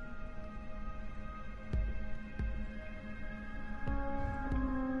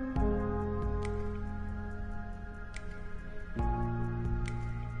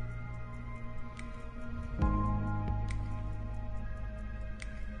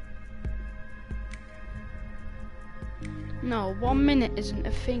 No, 1 minute isn't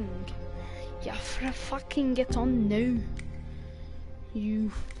a thing. You have to fucking get on now.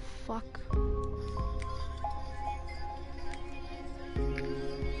 You fuck.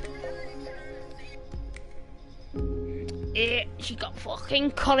 She got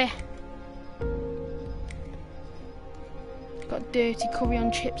fucking curry. Got dirty curry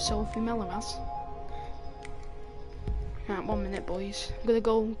on chips, Sophie Mellor has. Right, 1 minute, boys. I'm gonna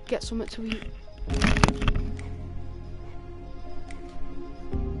go get something to eat.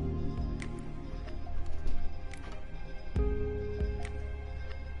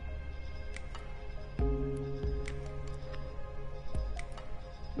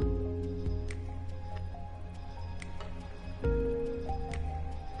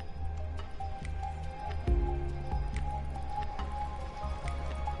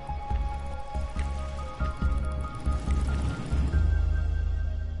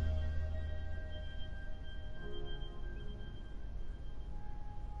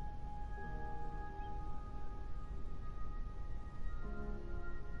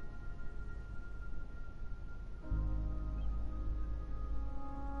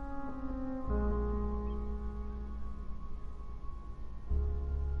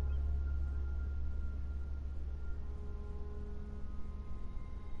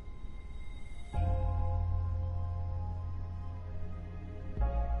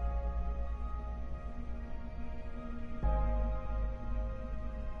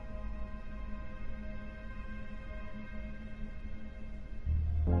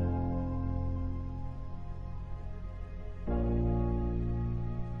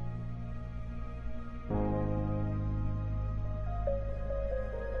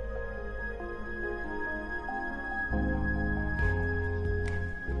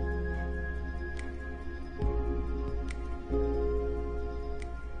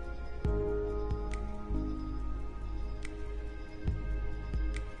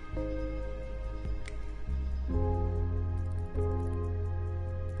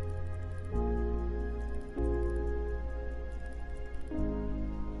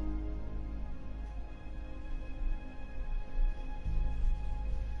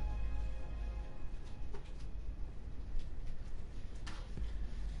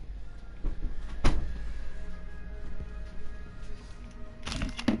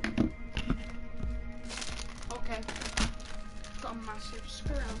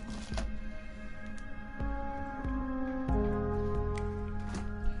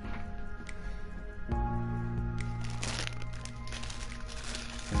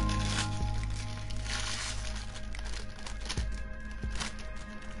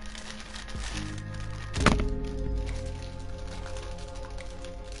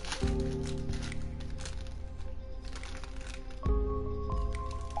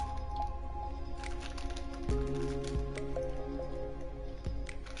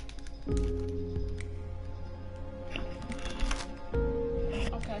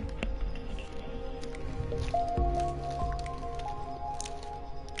 Okay.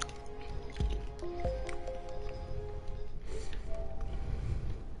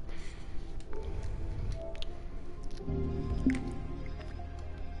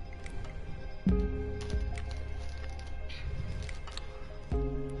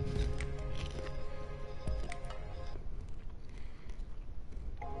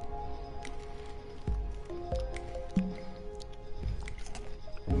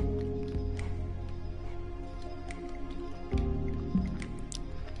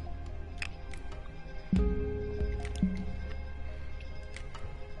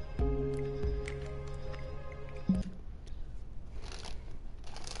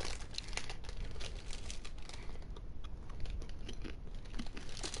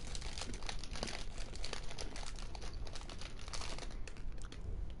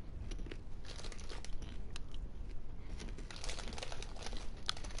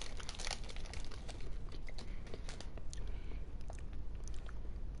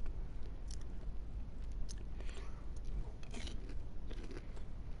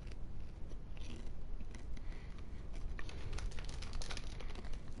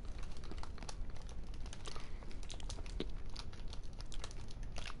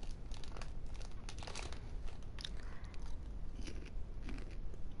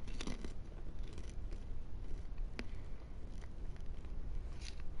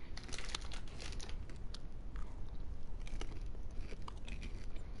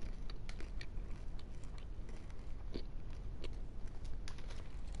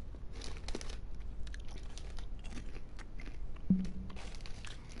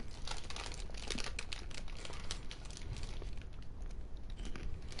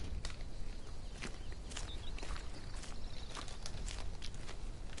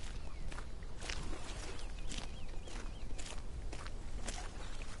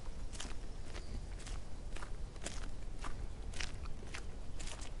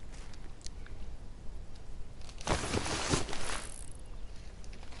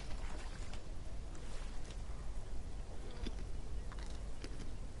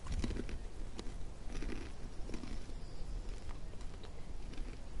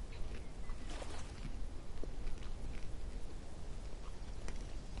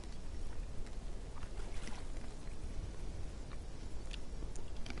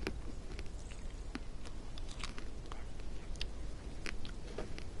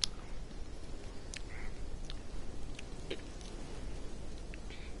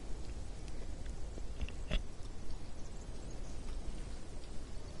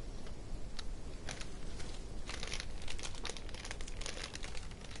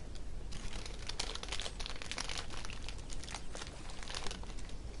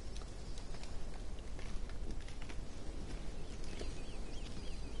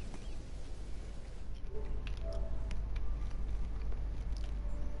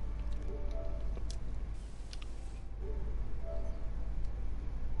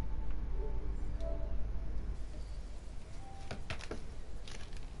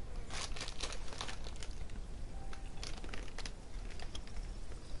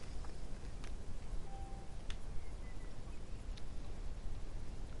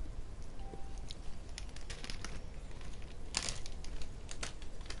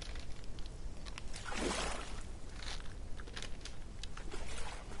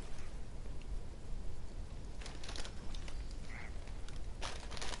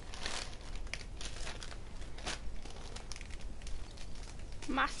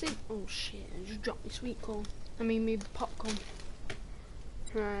 Massive. Oh shit! I just dropped my sweet corn. I mean, my popcorn.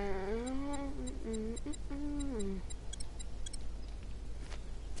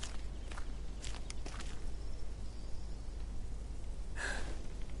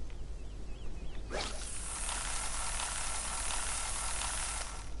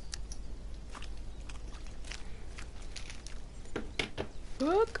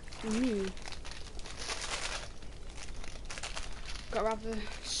 Fuck me. Gotta have a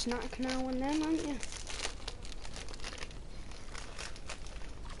snack now and then, aren't you?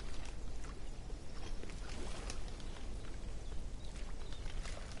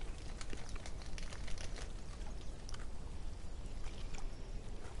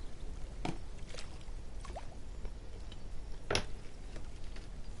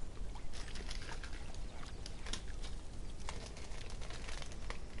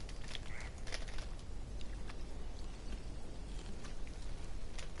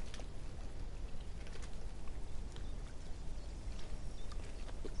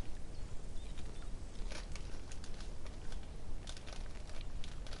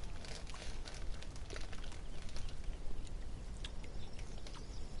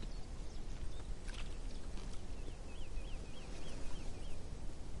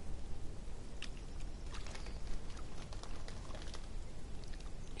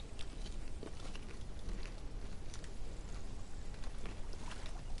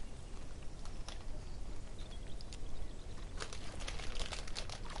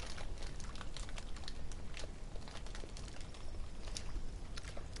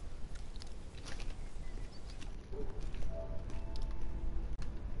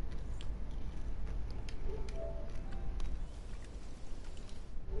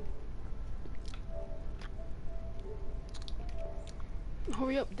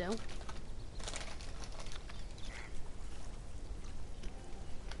 Hurry up, Dell.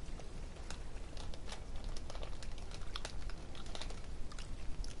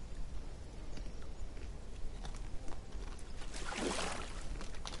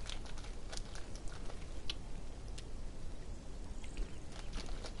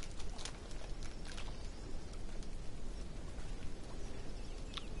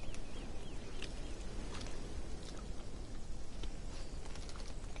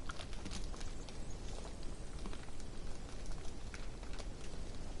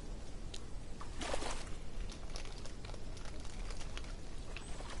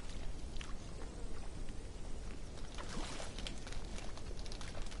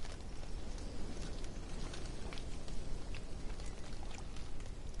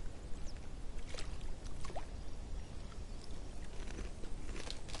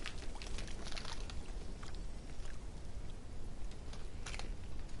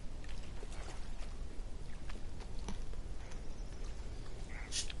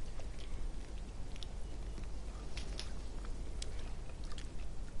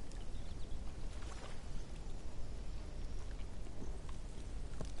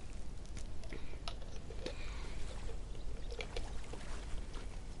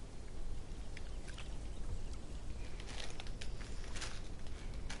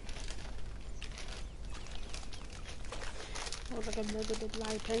 I was like a big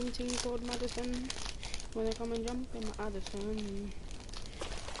light painting called Madison. When I come and jump in my Addison.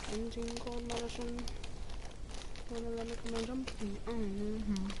 Painting called Madison. When I let me come and jump in.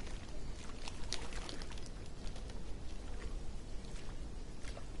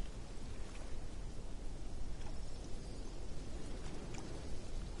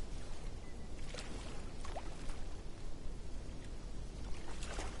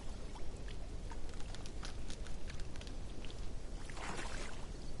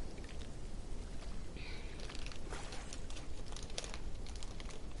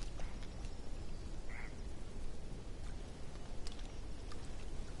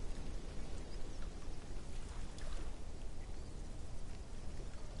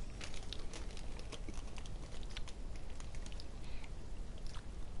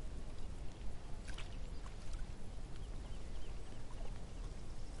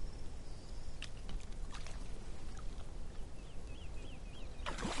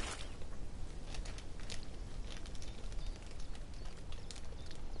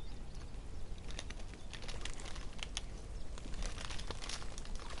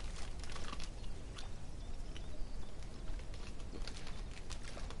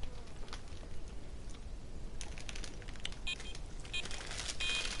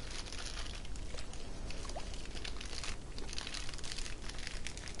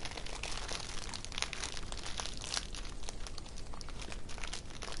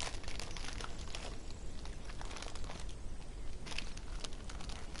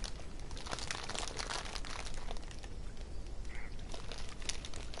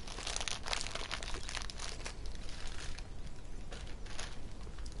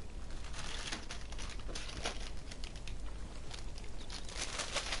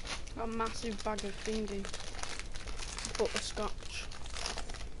 Got a massive bag of thingy. Butterscotch.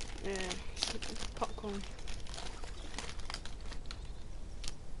 Popcorn.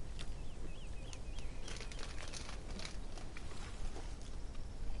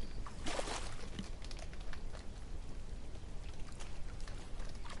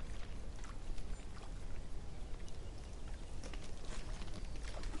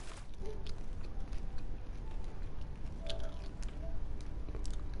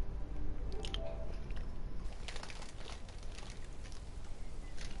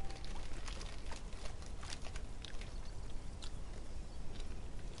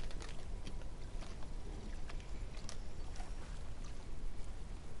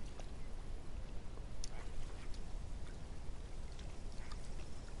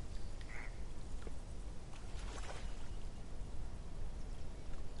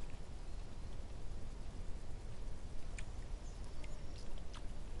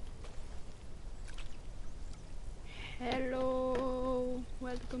 Hello,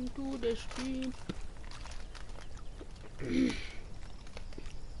 welcome to the stream.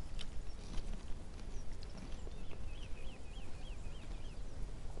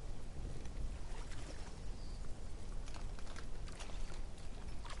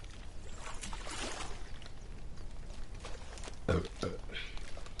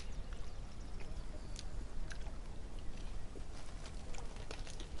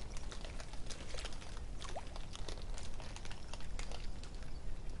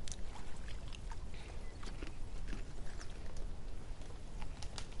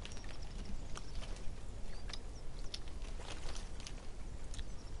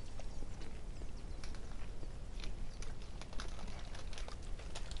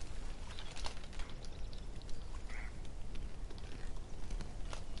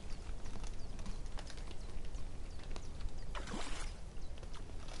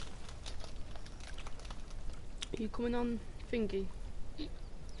 Are you coming on thingy?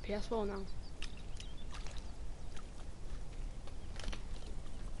 PS4 now?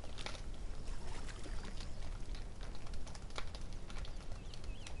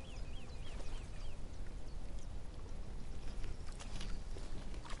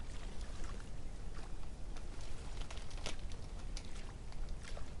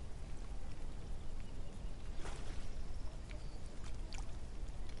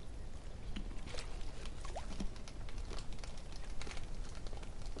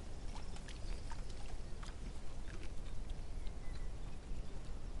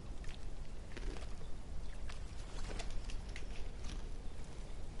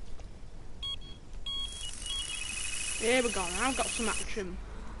 Here we go, now I've got some action.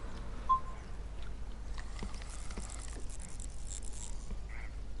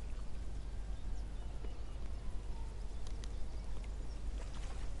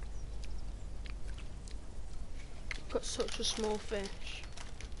 Got such a small fish.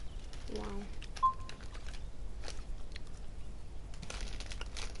 Wow.